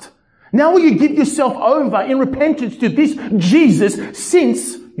trust? Now will you give yourself over in repentance to this Jesus,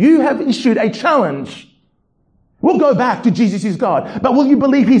 since you have issued a challenge? We'll go back to Jesus is God. But will you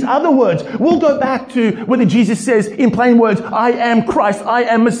believe his other words? We'll go back to whether Jesus says in plain words, I am Christ, I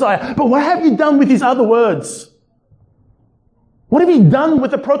am Messiah. But what have you done with his other words? What have you done with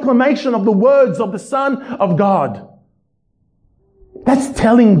the proclamation of the words of the Son of God? That's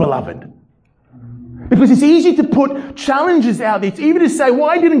telling, beloved. Because it's easy to put challenges out there. It's easy to say,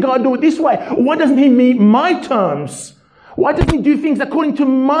 why didn't God do it this way? Why doesn't he meet my terms? Why doesn't he do things according to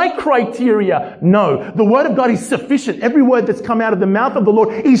my criteria? No, the word of God is sufficient. Every word that's come out of the mouth of the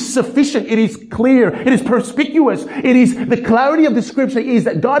Lord is sufficient. It is clear. It is perspicuous. It is the clarity of the scripture is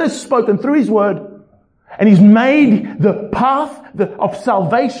that God has spoken through his word, and he's made the path of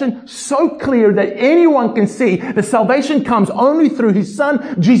salvation so clear that anyone can see that salvation comes only through his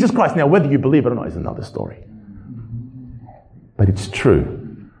Son, Jesus Christ. Now, whether you believe it or not is another story. But it's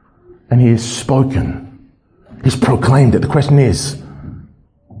true. And he has spoken. He's proclaimed it. The question is,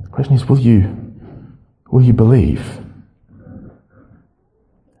 will you believe?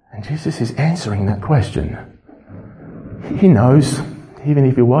 And Jesus is answering that question. He knows. even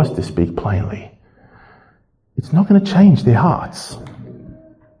if he was to speak plainly, it's not going to change their hearts.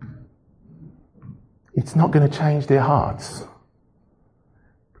 It's not going to change their hearts.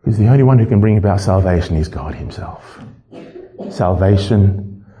 Because the only one who can bring about salvation is God himself.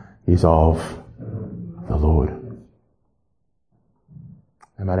 Salvation is of the Lord.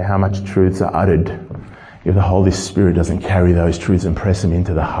 No matter how much truths are uttered, if the Holy Spirit doesn't carry those truths and press them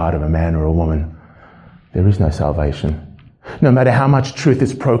into the heart of a man or a woman, there is no salvation. No matter how much truth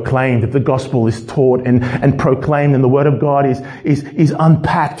is proclaimed, if the gospel is taught and proclaimed and the word of God is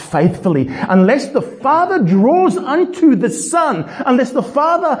unpacked faithfully, unless the Father draws unto the Son, unless the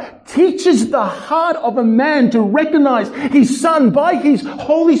Father teaches the heart of a man to recognize his Son by his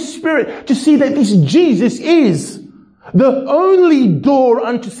Holy Spirit, to see that this Jesus is the only door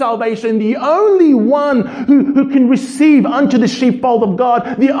unto salvation, the only one who can receive unto the sheepfold of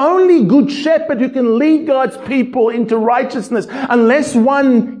God, the only good shepherd who can lead God's people into righteousness. Unless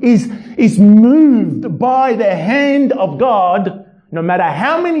one is moved by the hand of God, no matter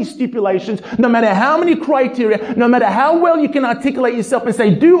how many stipulations, no matter how many criteria, no matter how well you can articulate yourself and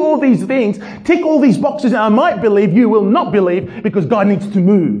say, do all these things, tick all these boxes, and I might believe, you will not believe, because God needs to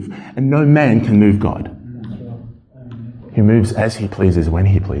move. And no man can move God. He moves as he pleases, when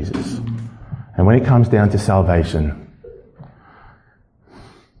he pleases. And when it comes down to salvation,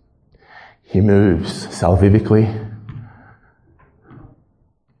 he moves salvivically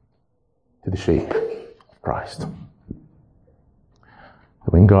to the sheep of Christ.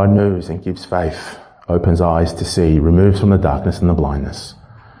 When God moves and gives faith, opens eyes to see, removes from the darkness and the blindness,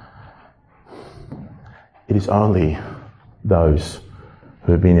 it is only those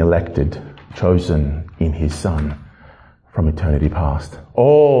who have been elected, chosen in his Son, from eternity past.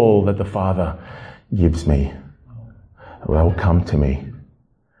 All that the Father gives me will come to me.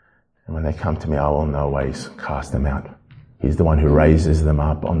 And when they come to me, I will no ways cast them out. He's the one who raises them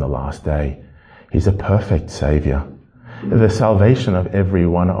up on the last day. He's a perfect Saviour. The salvation of every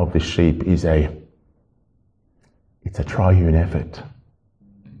one of the sheep is a triune effort.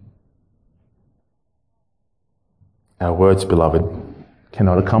 Our words, beloved,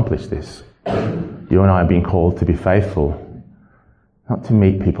 cannot accomplish this. You and I are being called to be faithful, not to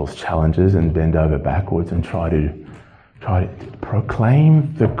meet people's challenges and bend over backwards and try to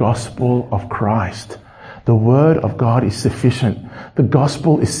proclaim the gospel of Christ. The word of God is sufficient. The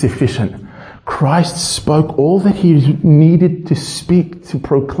gospel is sufficient. Christ spoke all that he needed to speak to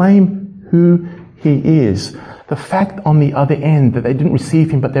proclaim who he is. The fact on the other end that they didn't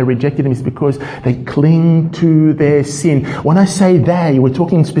receive him but they rejected him is because they cling to their sin. When I say they, we're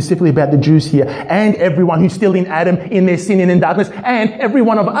talking specifically about the Jews here and everyone who's still in Adam, in their sin and in darkness, and every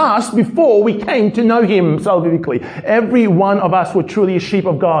one of us before we came to know him salvifically. Every one of us were truly a sheep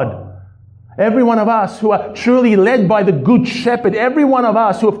of God. Every one of us who are truly led by the good shepherd, every one of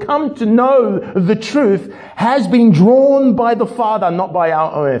us who have come to know the truth has been drawn by the Father, not by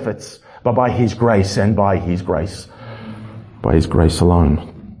our own efforts, but by his grace and by his grace alone.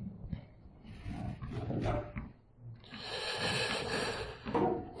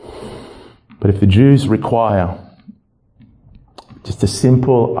 But if the Jews require just a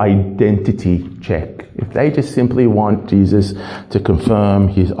simple identity check, if they just simply want Jesus to confirm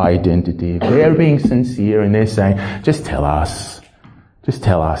his identity, if they're being sincere and they're saying, just tell us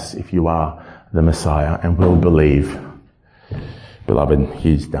if you are the Messiah and we'll believe. Beloved,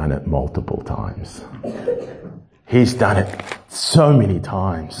 he's done it multiple times. He's done it so many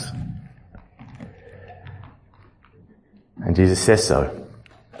times. And Jesus says so.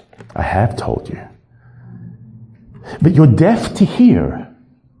 I have told you. But you're deaf to hear.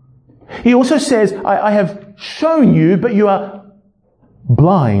 He also says, I have shown you, but you are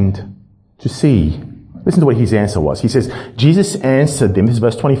blind to see. Listen to what his answer was. He says, Jesus answered them, this is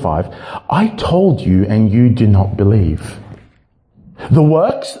verse 25, I told you and you do not believe. The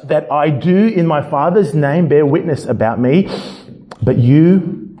works that I do in my Father's name bear witness about me, but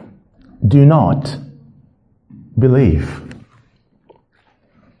you do not believe.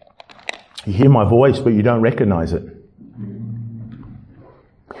 You hear my voice, but you don't recognize it.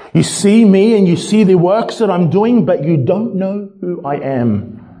 You see me and you see the works that I'm doing, but you don't know who I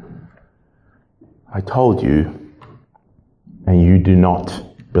am. I told you, and you do not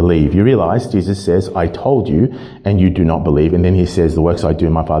believe. You realize Jesus says, I told you, and you do not believe. And then he says, the works I do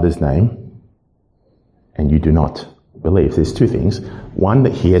in my Father's name, and you do not believe. There's two things. One,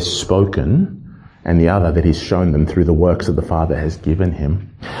 that he has spoken, and the other, that he's shown them through the works that the Father has given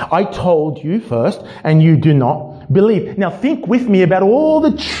him. I told you first, and you do not believe. Now think with me about all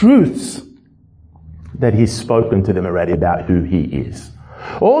the truths that he's spoken to them already about who he is.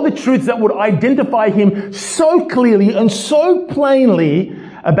 All the truths that would identify him so clearly and so plainly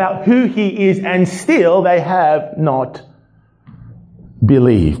about who he is, and still they have not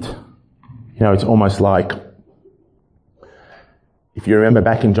believed. You know, it's almost like, if you remember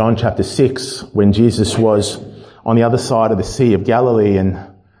back in John chapter 6, when Jesus was on the other side of the Sea of Galilee, and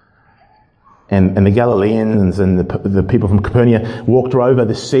the Galileans and the people from Capernaum walked over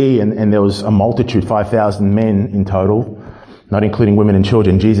the sea, and there was a multitude, 5,000 men in total, not including women and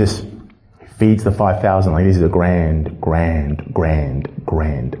children. Jesus feeds the 5,000. Like, this is a grand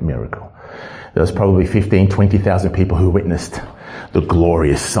miracle. There was probably 15, 20,000 people who witnessed the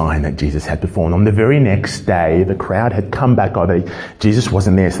glorious sign that Jesus had performed. On the very next day, the crowd had come back over. Jesus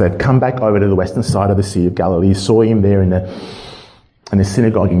wasn't there, so they'd come back over to the western side of the Sea of Galilee, saw him there in the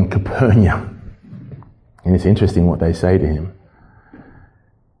synagogue in Capernaum. And it's interesting what they say to him.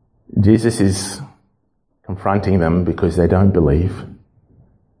 Jesus is confronting them because they don't believe.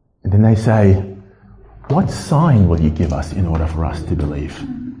 And then they say, "What sign will you give us in order for us to believe?"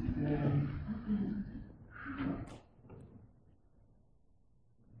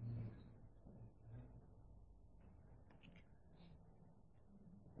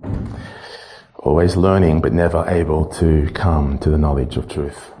 Always learning, but never able to come to the knowledge of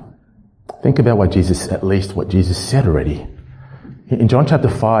truth. Think about what Jesus said already. In John chapter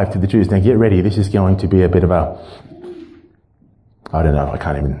 5 to the Jews, now get ready, this is going to be a bit of a, I don't know, I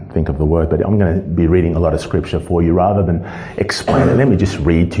can't even think of the word, but I'm going to be reading a lot of scripture for you. Rather than explain it, let me just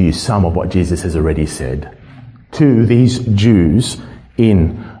read to you some of what Jesus has already said to these Jews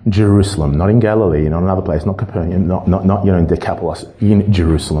in Jerusalem, not in Galilee, not another place, not Capernaum, not in Decapolis, in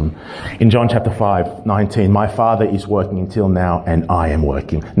Jerusalem. In John chapter 5:19, "My Father is working until now, and I am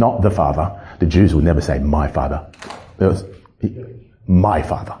working." Not the Father. The Jews would never say my Father. My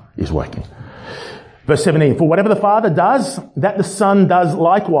Father is working. Verse 17, "For whatever the Father does, that the Son does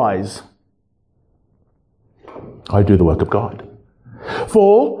likewise. I do the work of God.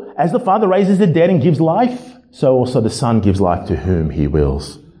 For as the Father raises the dead and gives life, so also the Son gives life to whom he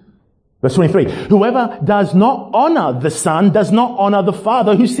wills." Verse 23, "Whoever does not honor the Son does not honor the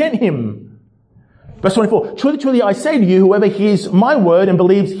Father who sent him." Verse 24, "Truly, truly, I say to you, whoever hears my word and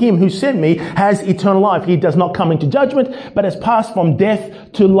believes him who sent me has eternal life. He does not come into judgment, but has passed from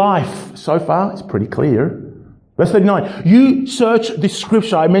death to life." So far, it's pretty clear. Verse 39, "You search the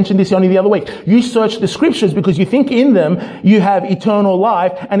scripture." I mentioned this only the other week. "You search the scriptures because you think in them you have eternal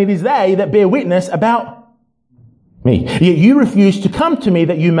life, and it is they that bear witness about me. Yet you refuse to come to me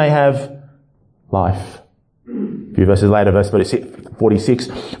that you may have life." A few verses later, verse 46,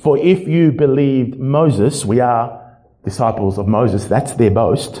 "For if you believed Moses," we are disciples of Moses, that's their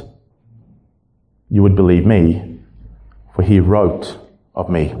boast, "you would believe me, for he wrote of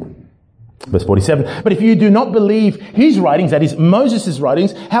me." Verse 47, "But if you do not believe his writings," that is Moses'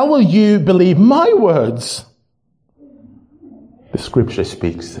 writings, "how will you believe my words? The scripture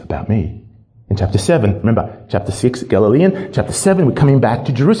speaks about me." In chapter 7, remember, chapter 6, Galilean. Chapter 7, we're coming back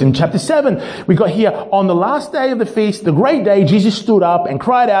to Jerusalem. In chapter 7, we got here, "On the last day of the feast, the great day, Jesus stood up and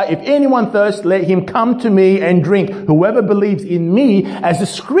cried out, 'If anyone thirsts, let him come to me and drink. Whoever believes in me, as the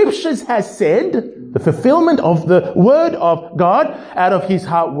scriptures has said,'" the fulfillment of the word of God, "'out of his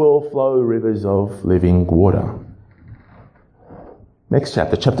heart will flow rivers of living water.'" Next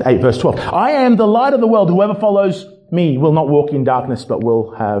chapter, chapter 8, verse 12. "I am the light of the world. Whoever follows me will not walk in darkness, but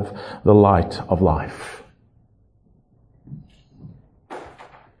will have the light of life."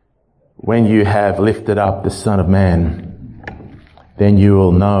 "When you have lifted up the Son of Man, then you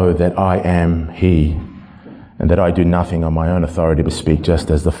will know that I am he, and that I do nothing on my own authority, but speak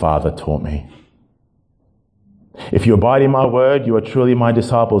just as the Father taught me. If you abide in my word, you are truly my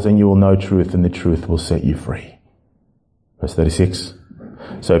disciples, and you will know truth, and the truth will set you free." Verse 36.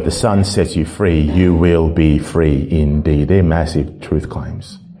 "So if the Son sets you free, you will be free indeed." They're massive truth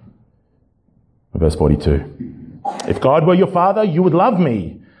claims. Verse 42. "If God were your Father, you would love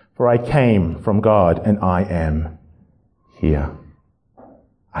me, for I came from God and I am here."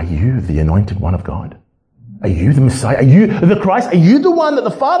 Are you the anointed one of God? Are you the Messiah? Are you the Christ? Are you the one that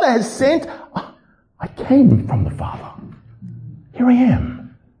the Father has sent? I came from the Father. Here I am.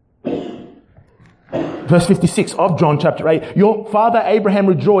 Verse 56 of John chapter 8. "Your father Abraham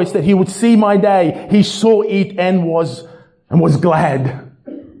rejoiced that he would see my day. He saw it and was glad."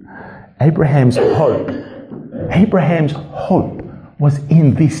 Abraham's hope was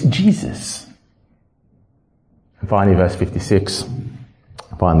in this Jesus. And finally, verse 56.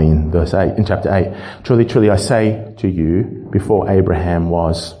 Finally, in verse 8, in chapter 8. "Truly, truly, I say to you, before Abraham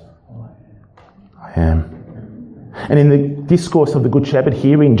was, I am." And in the discourse of the Good Shepherd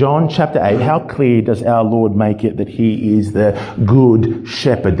here in John chapter 8, how clear does our Lord make it that he is the Good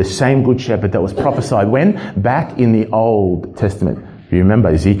Shepherd, the same Good Shepherd that was prophesied when? Back in the Old Testament. You remember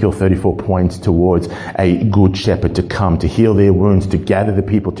Ezekiel 34 points towards a good shepherd to come, to heal their wounds, to gather the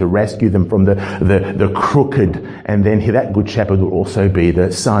people, to rescue them from the crooked. And then that good shepherd will also be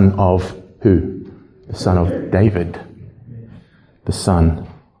the son of who? The son of David. The son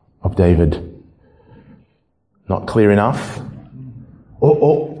of David. Not clear enough?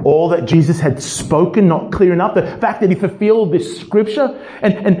 All that Jesus had spoken, not clear enough. The fact that he fulfilled this scripture,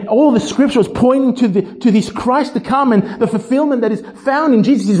 and all the scripture was pointing to this Christ to come, and the fulfillment that is found in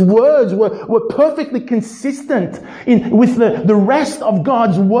Jesus' words were perfectly consistent with the rest of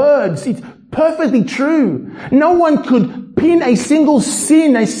God's words. It's perfectly true. No one could pin a single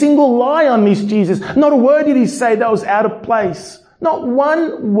sin, a single lie on this Jesus. Not a word did he say that was out of place. Not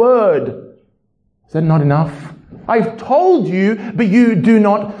one word. Is that not enough? I've told you, but you do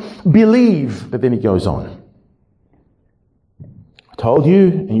not believe. But then it goes on. I told you,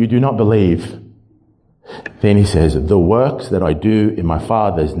 and you do not believe. Then he says, the works that I do in my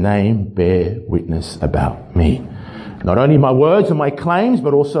Father's name bear witness about me. Not only my words and my claims,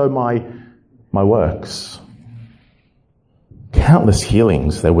 but also my works. Countless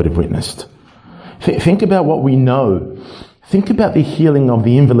healings they would have witnessed. Think about what we know. Think about the healing of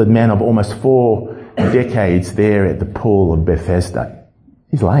the invalid man of almost 4 decades there at the pool of Bethesda.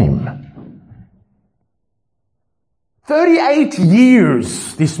 He's lame. 38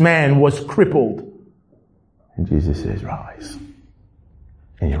 years this man was crippled. And Jesus says, rise.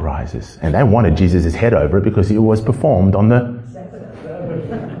 And he rises. And they wanted Jesus' head over it because it was performed on the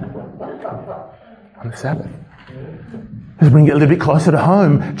Sabbath. Let's bring it a little bit closer to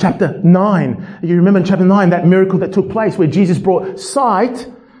home. Chapter 9. You remember in chapter 9 that miracle that took place where Jesus brought sight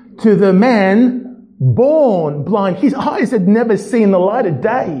to the man born blind. His eyes had never seen the light of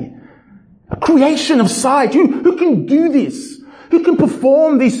day. A creation of sight. Who can do this? Who can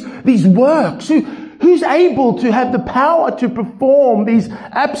perform these works? Who's able to have the power to perform these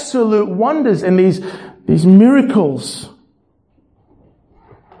absolute wonders and these miracles?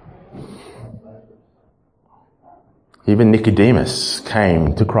 Even Nicodemus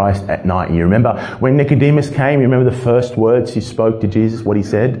came to Christ at night. And you remember when Nicodemus came, you remember the first words he spoke to Jesus, what he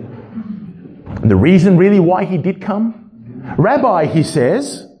said? And the reason really why he did come? Rabbi, he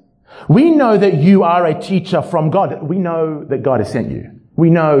says, we know that you are a teacher from God. We know that God has sent you. We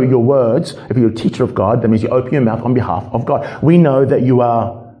know your words. If you're a teacher of God, that means you open your mouth on behalf of God. We know that you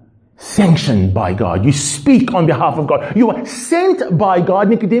are sanctioned by God. You speak on behalf of God. You are sent by God.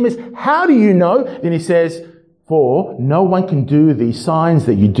 Nicodemus, how do you know? Then he says, for no one can do these signs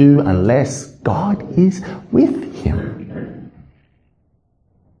that you do unless God is with him.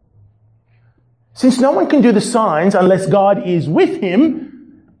 Since no one can do the signs unless God is with him,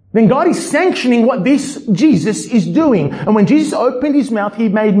 then God is sanctioning what this Jesus is doing. And when Jesus opened his mouth, he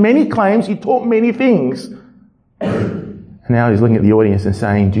made many claims, he taught many things. And now he's looking at the audience and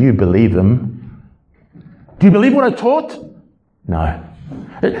saying, do you believe them? Do you believe what I taught? No.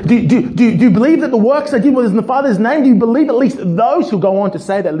 Do you believe that the works I did was in the Father's name? Do you believe at least those who go on to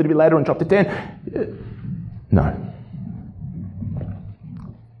say that a little bit later in chapter 10? No.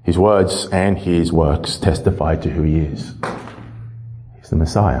 His words and his works testify to who he is. He's the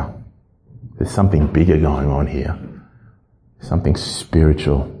Messiah. There's something bigger going on here. Something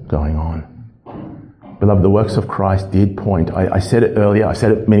spiritual going on. Beloved, the works of Christ did point. I said it earlier. I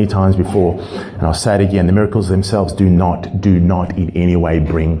said it many times before. And I'll say it again. The miracles themselves do not in any way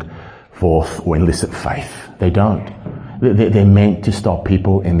bring forth or elicit faith. They don't. They're meant to stop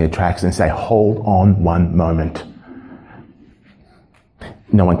people in their tracks and say, hold on one moment.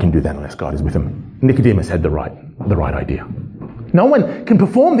 No one can do that unless God is with him. Nicodemus had the right idea. No one can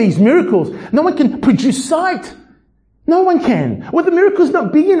perform these miracles. No one can produce sight. No one can. Were the miracles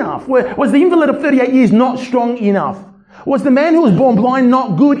not big enough? Was the invalid of 38 years not strong enough? Was the man who was born blind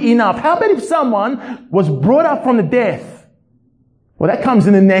not good enough? How about if someone was brought up from the death? Well, that comes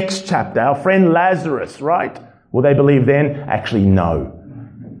in the next chapter. Our friend Lazarus, right? Will they believe then? Actually, no.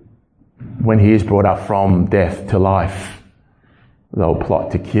 When he is brought up from death to life, they'll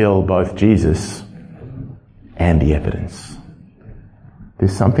plot to kill both Jesus and the evidence.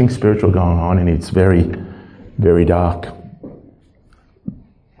 There's something spiritual going on, and it's very, very dark.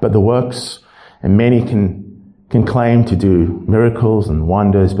 But the works, and many can claim to do miracles and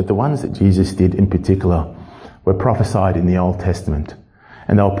wonders, but the ones that Jesus did in particular were prophesied in the Old Testament.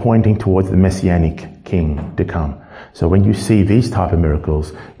 And they were pointing towards the Messianic King to come. So when you see these type of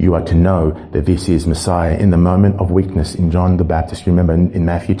miracles, you are to know that this is Messiah. In the moment of weakness in John the Baptist, you remember in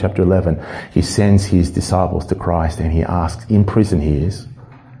Matthew chapter 11, he sends his disciples to Christ and he asks, in prison he is,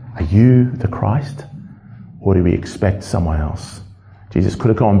 are you the Christ? Or do we expect someone else? Jesus could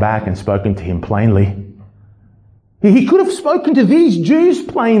have gone back and spoken to him plainly. He could have spoken to these Jews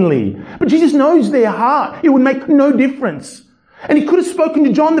plainly, but Jesus knows their heart. It would make no difference. And he could have spoken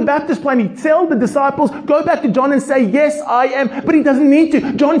to John the Baptist plainly. Tell the disciples, go back to John and say, yes, I am. But he doesn't need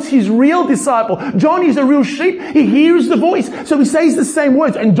to. John's his real disciple. John is a real sheep. He hears the voice. So he says the same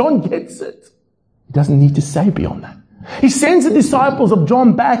words and John gets it. He doesn't need to say beyond that. He sends the disciples of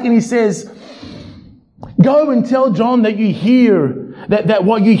John back and he says, go and tell John that you hear, that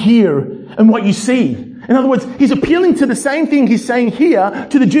what you hear and what you see. In other words, he's appealing to the same thing he's saying here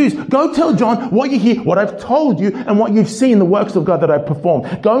to the Jews. Go tell John what you hear, what I've told you, and what you've seen, the works of God that I've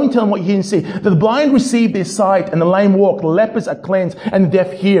performed. Go and tell him what you hear and see. That the blind receive their sight, and the lame walk, the lepers are cleansed, and the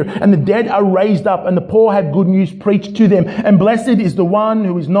deaf hear, and the dead are raised up, and the poor have good news preached to them. And blessed is the one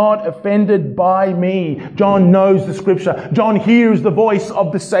who is not offended by me. John knows the scripture. John hears the voice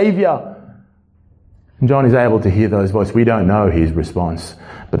of the Savior. And John is able to hear those voices. We don't know his response.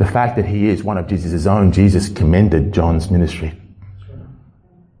 But the fact that he is one of Jesus' own, Jesus commended John's ministry.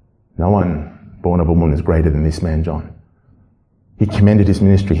 No one born of a woman is greater than this man, John. He commended his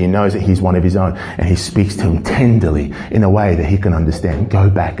ministry. He knows that he's one of his own. And he speaks to him tenderly in a way that he can understand. Go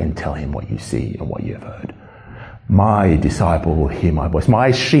back and tell him what you see and what you have heard. My disciple will hear my voice.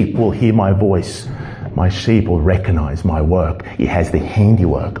 My sheep will hear my voice. My sheep will recognize my work. It has the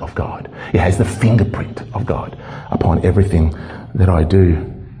handiwork of God. It has the fingerprint of God upon everything that I do.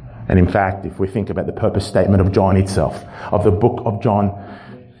 And in fact, if we think about the purpose statement of John itself, of the book of John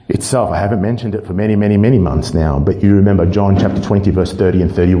itself, I haven't mentioned it for many, many, many months now, but you remember John chapter 20 verse 30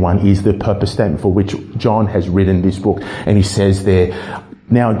 and 31 is the purpose statement for which John has written this book. And he says there,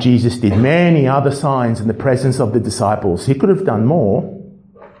 now Jesus did many other signs in the presence of the disciples. He could have done more,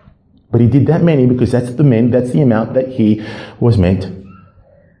 but he did that many because that's the amount that he was meant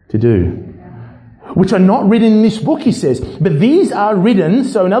to do. Which are not written in this book, he says. But these are written,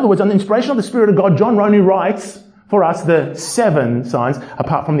 so in other words, on the inspiration of the Spirit of God, John only writes for us the 7 signs,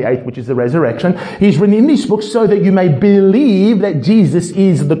 apart from the 8th, which is the resurrection. He's written in this book so that you may believe that Jesus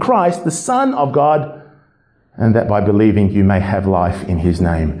is the Christ, the Son of God, and that by believing you may have life in his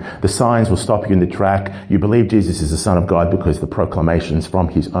name. The signs will stop you in the track. You believe Jesus is the Son of God because the proclamations from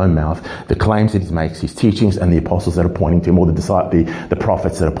his own mouth, the claims that he makes, his teachings, and the apostles that are pointing to him, or the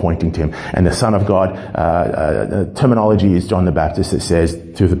prophets that are pointing to him. And the Son of God, terminology is John the Baptist that says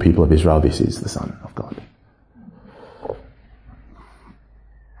to the people of Israel, this is the Son of God.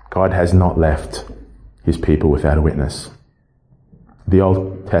 God has not left his people without a witness. The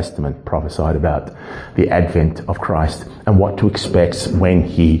Old Testament prophesied about the advent of Christ and what to expect when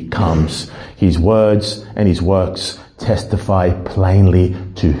he comes. His words and his works testify plainly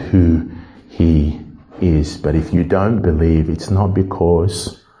to who he is. But if you don't believe, it's not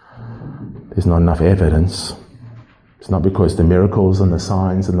because there's not enough evidence. It's not because the miracles and the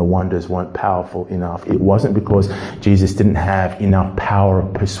signs and the wonders weren't powerful enough. It wasn't because Jesus didn't have enough power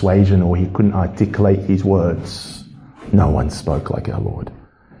of persuasion or he couldn't articulate his words. No one spoke like our Lord.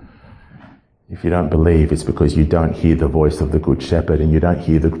 If you don't believe, it's because you don't hear the voice of the Good Shepherd, and you don't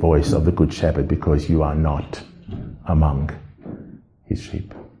hear the voice of the Good Shepherd because you are not among his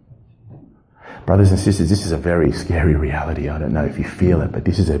sheep. Brothers and sisters, this is a very scary reality. I don't know if you feel it, but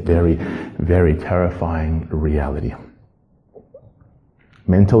this is a very, very terrifying reality.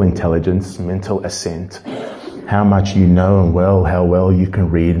 Mental intelligence, mental assent, how much you know and how well you can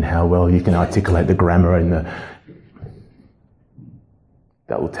read and how well you can articulate the grammar and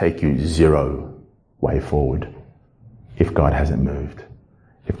that will take you 0 way forward if God hasn't moved,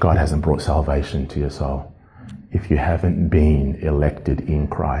 if God hasn't brought salvation to your soul, if you haven't been elected in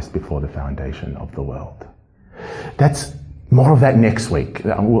Christ before the foundation of the world. That's more of that next week.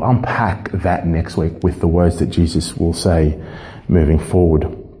 We'll unpack that next week with the words that Jesus will say moving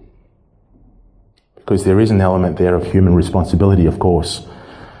forward. Because there is an element there of human responsibility, of course.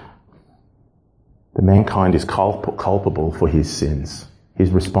 The mankind is culpable for his sins. He's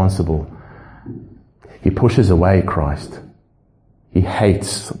responsible. He pushes away Christ. He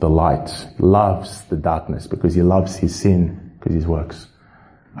hates the light, loves the darkness because he loves his sin, because his works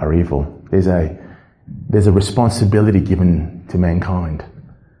are evil. There's a responsibility given to mankind.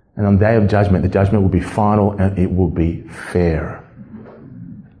 And on the day of judgment, the judgment will be final and it will be fair.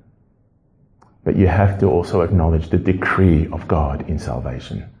 But you have to also acknowledge the decree of God in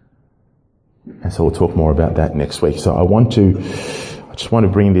salvation. And so we'll talk more about that next week. So I want to I just want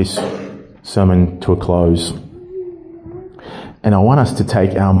to bring this sermon to a close. And I want us to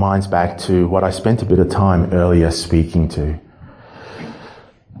take our minds back to what I spent a bit of time earlier speaking to.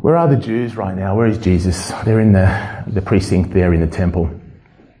 Where are the Jews right now? Where is Jesus? They're in the precinct there in the temple.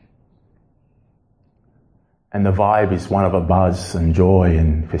 And the vibe is one of a buzz and joy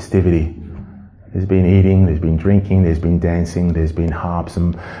and festivity. There's been eating, there's been drinking, there's been dancing, there's been harps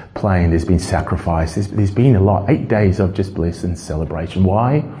and playing, there's been sacrifice. There's been a lot. 8 days of just bliss and celebration.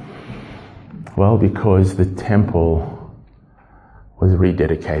 Why? Well, because the temple was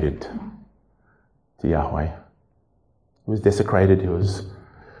rededicated to Yahweh. It was desecrated, it was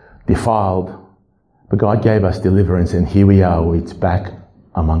defiled. But God gave us deliverance, and here we are, it's back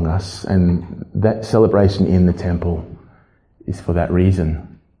among us. And that celebration in the temple is for that reason.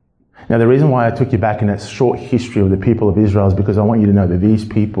 Now, the reason why I took you back in that short history of the people of Israel is because I want you to know that these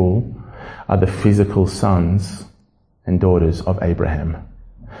people are the physical sons and daughters of Abraham.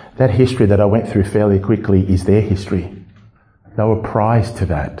 That history that I went through fairly quickly is their history. They were prized to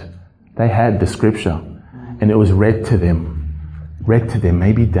that. They had the scripture, and it was read to them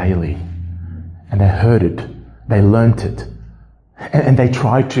maybe daily. And they heard it. They learnt it. And they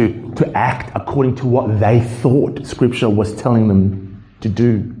tried to act according to what they thought scripture was telling them to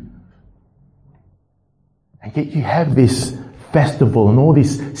do. And yet you have this festival and all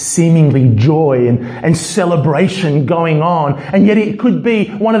this seemingly joy and celebration going on, and yet it could be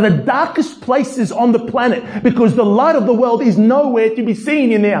one of the darkest places on the planet because the light of the world is nowhere to be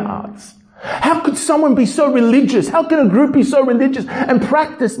seen in their hearts. How could someone be so religious? How can a group be so religious and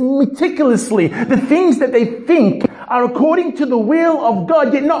practice meticulously the things that they think are according to the will of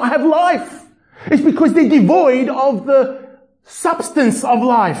God, yet not have life? It's because they're devoid of the substance of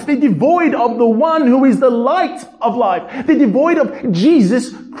life. They're devoid of the one who is the light of life. They're devoid of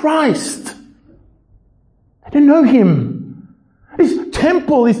Jesus Christ. They don't know Him. This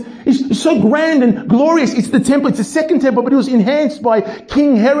temple is so grand and glorious. It's the temple. It's the second temple, but it was enhanced by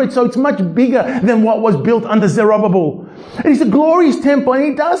King Herod, so it's much bigger than what was built under Zerubbabel. And it's a glorious temple, and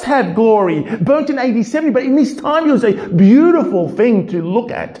it does have glory. Burnt in AD 70, but in this time it was a beautiful thing to look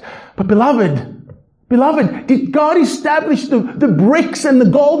at. But beloved, did God establish the bricks and the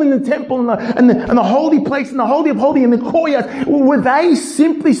gold in the temple and the holy place and the holy of holy in the courtyard? Were they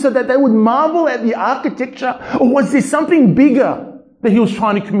simply so that they would marvel at the architecture, or was there something bigger that He was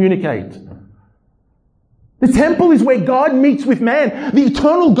trying to communicate? The temple is where God meets with man, the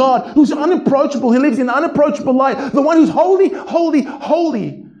eternal God who's unapproachable, who lives in unapproachable light, the one who's holy, holy,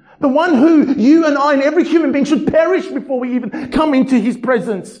 holy, the one who you and I and every human being should perish before we even come into His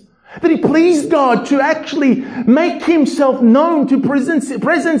presence. That it pleased God to actually make Himself known, to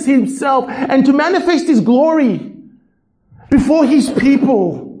presence Himself and to manifest His glory before His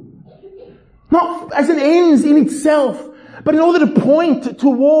people. Not as an end in itself, but in order to point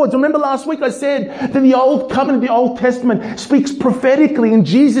towards. Remember last week I said that the Old Covenant, the Old Testament speaks prophetically, and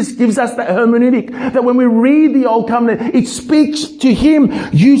Jesus gives us that hermeneutic, that when we read the Old Covenant, it speaks to Him.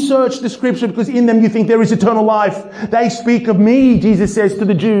 You search the Scripture because in them you think there is eternal life. They speak of me, Jesus says to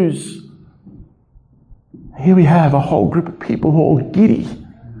the Jews. Here we have a whole group of people who are all giddy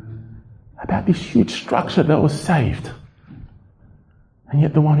about this huge structure that was saved. And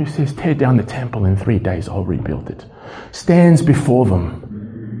yet the one who says, tear down the temple in 3 days, I'll rebuild it, stands before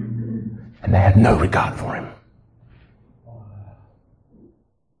them, and they have no regard for Him.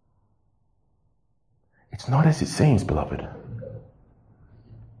 It's not as it seems, beloved.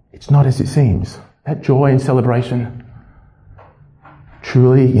 It's not as it seems. That joy and celebration,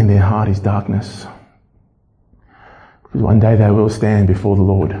 truly in their heart is darkness. Because one day they will stand before the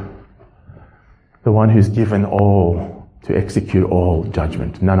Lord, the one who's given all to execute all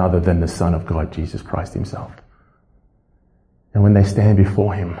judgment, none other than the Son of God, Jesus Christ Himself. And when they stand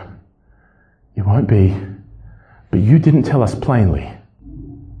before Him, it won't be, but you didn't tell us plainly.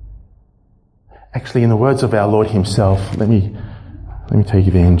 Actually, in the words of our Lord Himself, let me take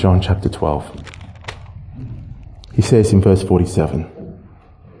you there in John chapter 12. He says in verse 47,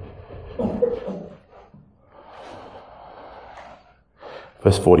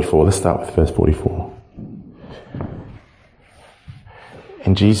 verse 44, let's start with verse 44.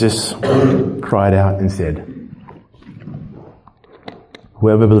 And Jesus cried out and said,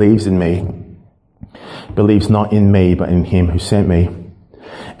 whoever believes in me, believes not in me, but in Him who sent me.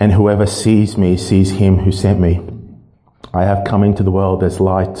 And whoever sees me, sees Him who sent me. I have come into the world as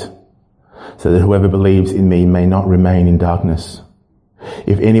light, so that whoever believes in me may not remain in darkness.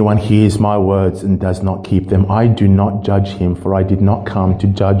 If anyone hears my words and does not keep them, I do not judge him, for I did not come to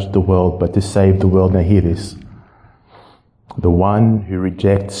judge the world, but to save the world. Now hear this. The one who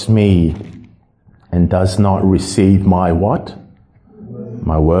rejects me and does not receive my what?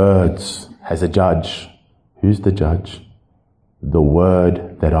 My words as a judge. Who's the judge? The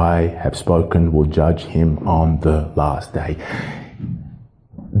word that I have spoken will judge him on the last day.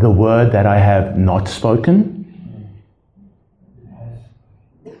 The word that I have not spoken,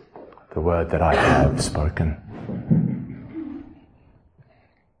 the word that I have spoken.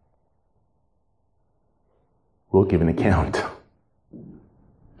 We'll give an account.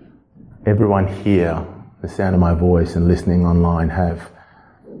 Everyone here, the sound of my voice and listening online have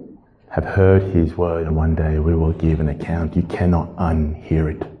heard his word, and one day we will give an account. You cannot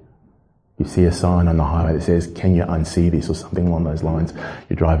unhear it. You see a sign on the highway that says, can you unsee this, or something along those lines.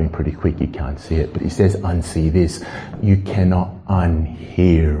 You're driving pretty quick, you can't see it, but it says unsee this. You cannot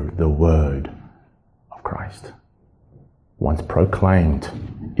unhear the word of Christ. Once proclaimed,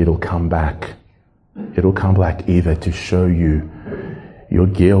 it'll come back. It'll come back either to show you your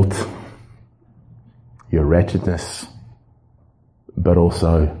guilt, your wretchedness, but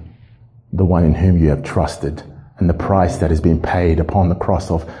also the one in whom you have trusted, and the price that has been paid upon the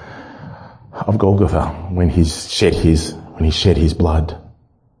cross of Golgotha when he shed his blood.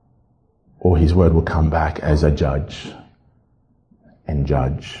 Or his word will come back as a judge and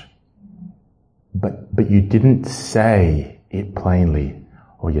judge. But you didn't say it plainly.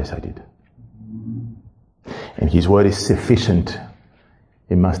 Oh yes, I did. And his word is sufficient.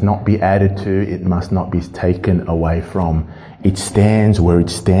 It must not be added to. It must not be taken away from. It stands where it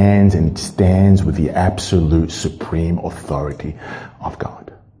stands, and it stands with the absolute supreme authority of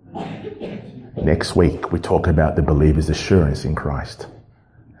God. Next week, we talk about the believer's assurance in Christ.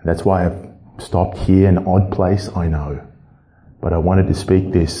 That's why I've stopped here, an odd place, I know. But I wanted to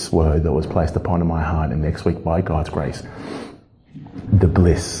speak this word that was placed upon my heart, and next week, by God's grace, the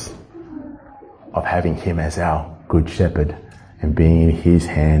bliss of having him as our good shepherd and being in his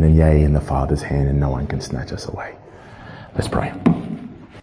hand, and yea, in the Father's hand, and no one can snatch us away. Let's pray.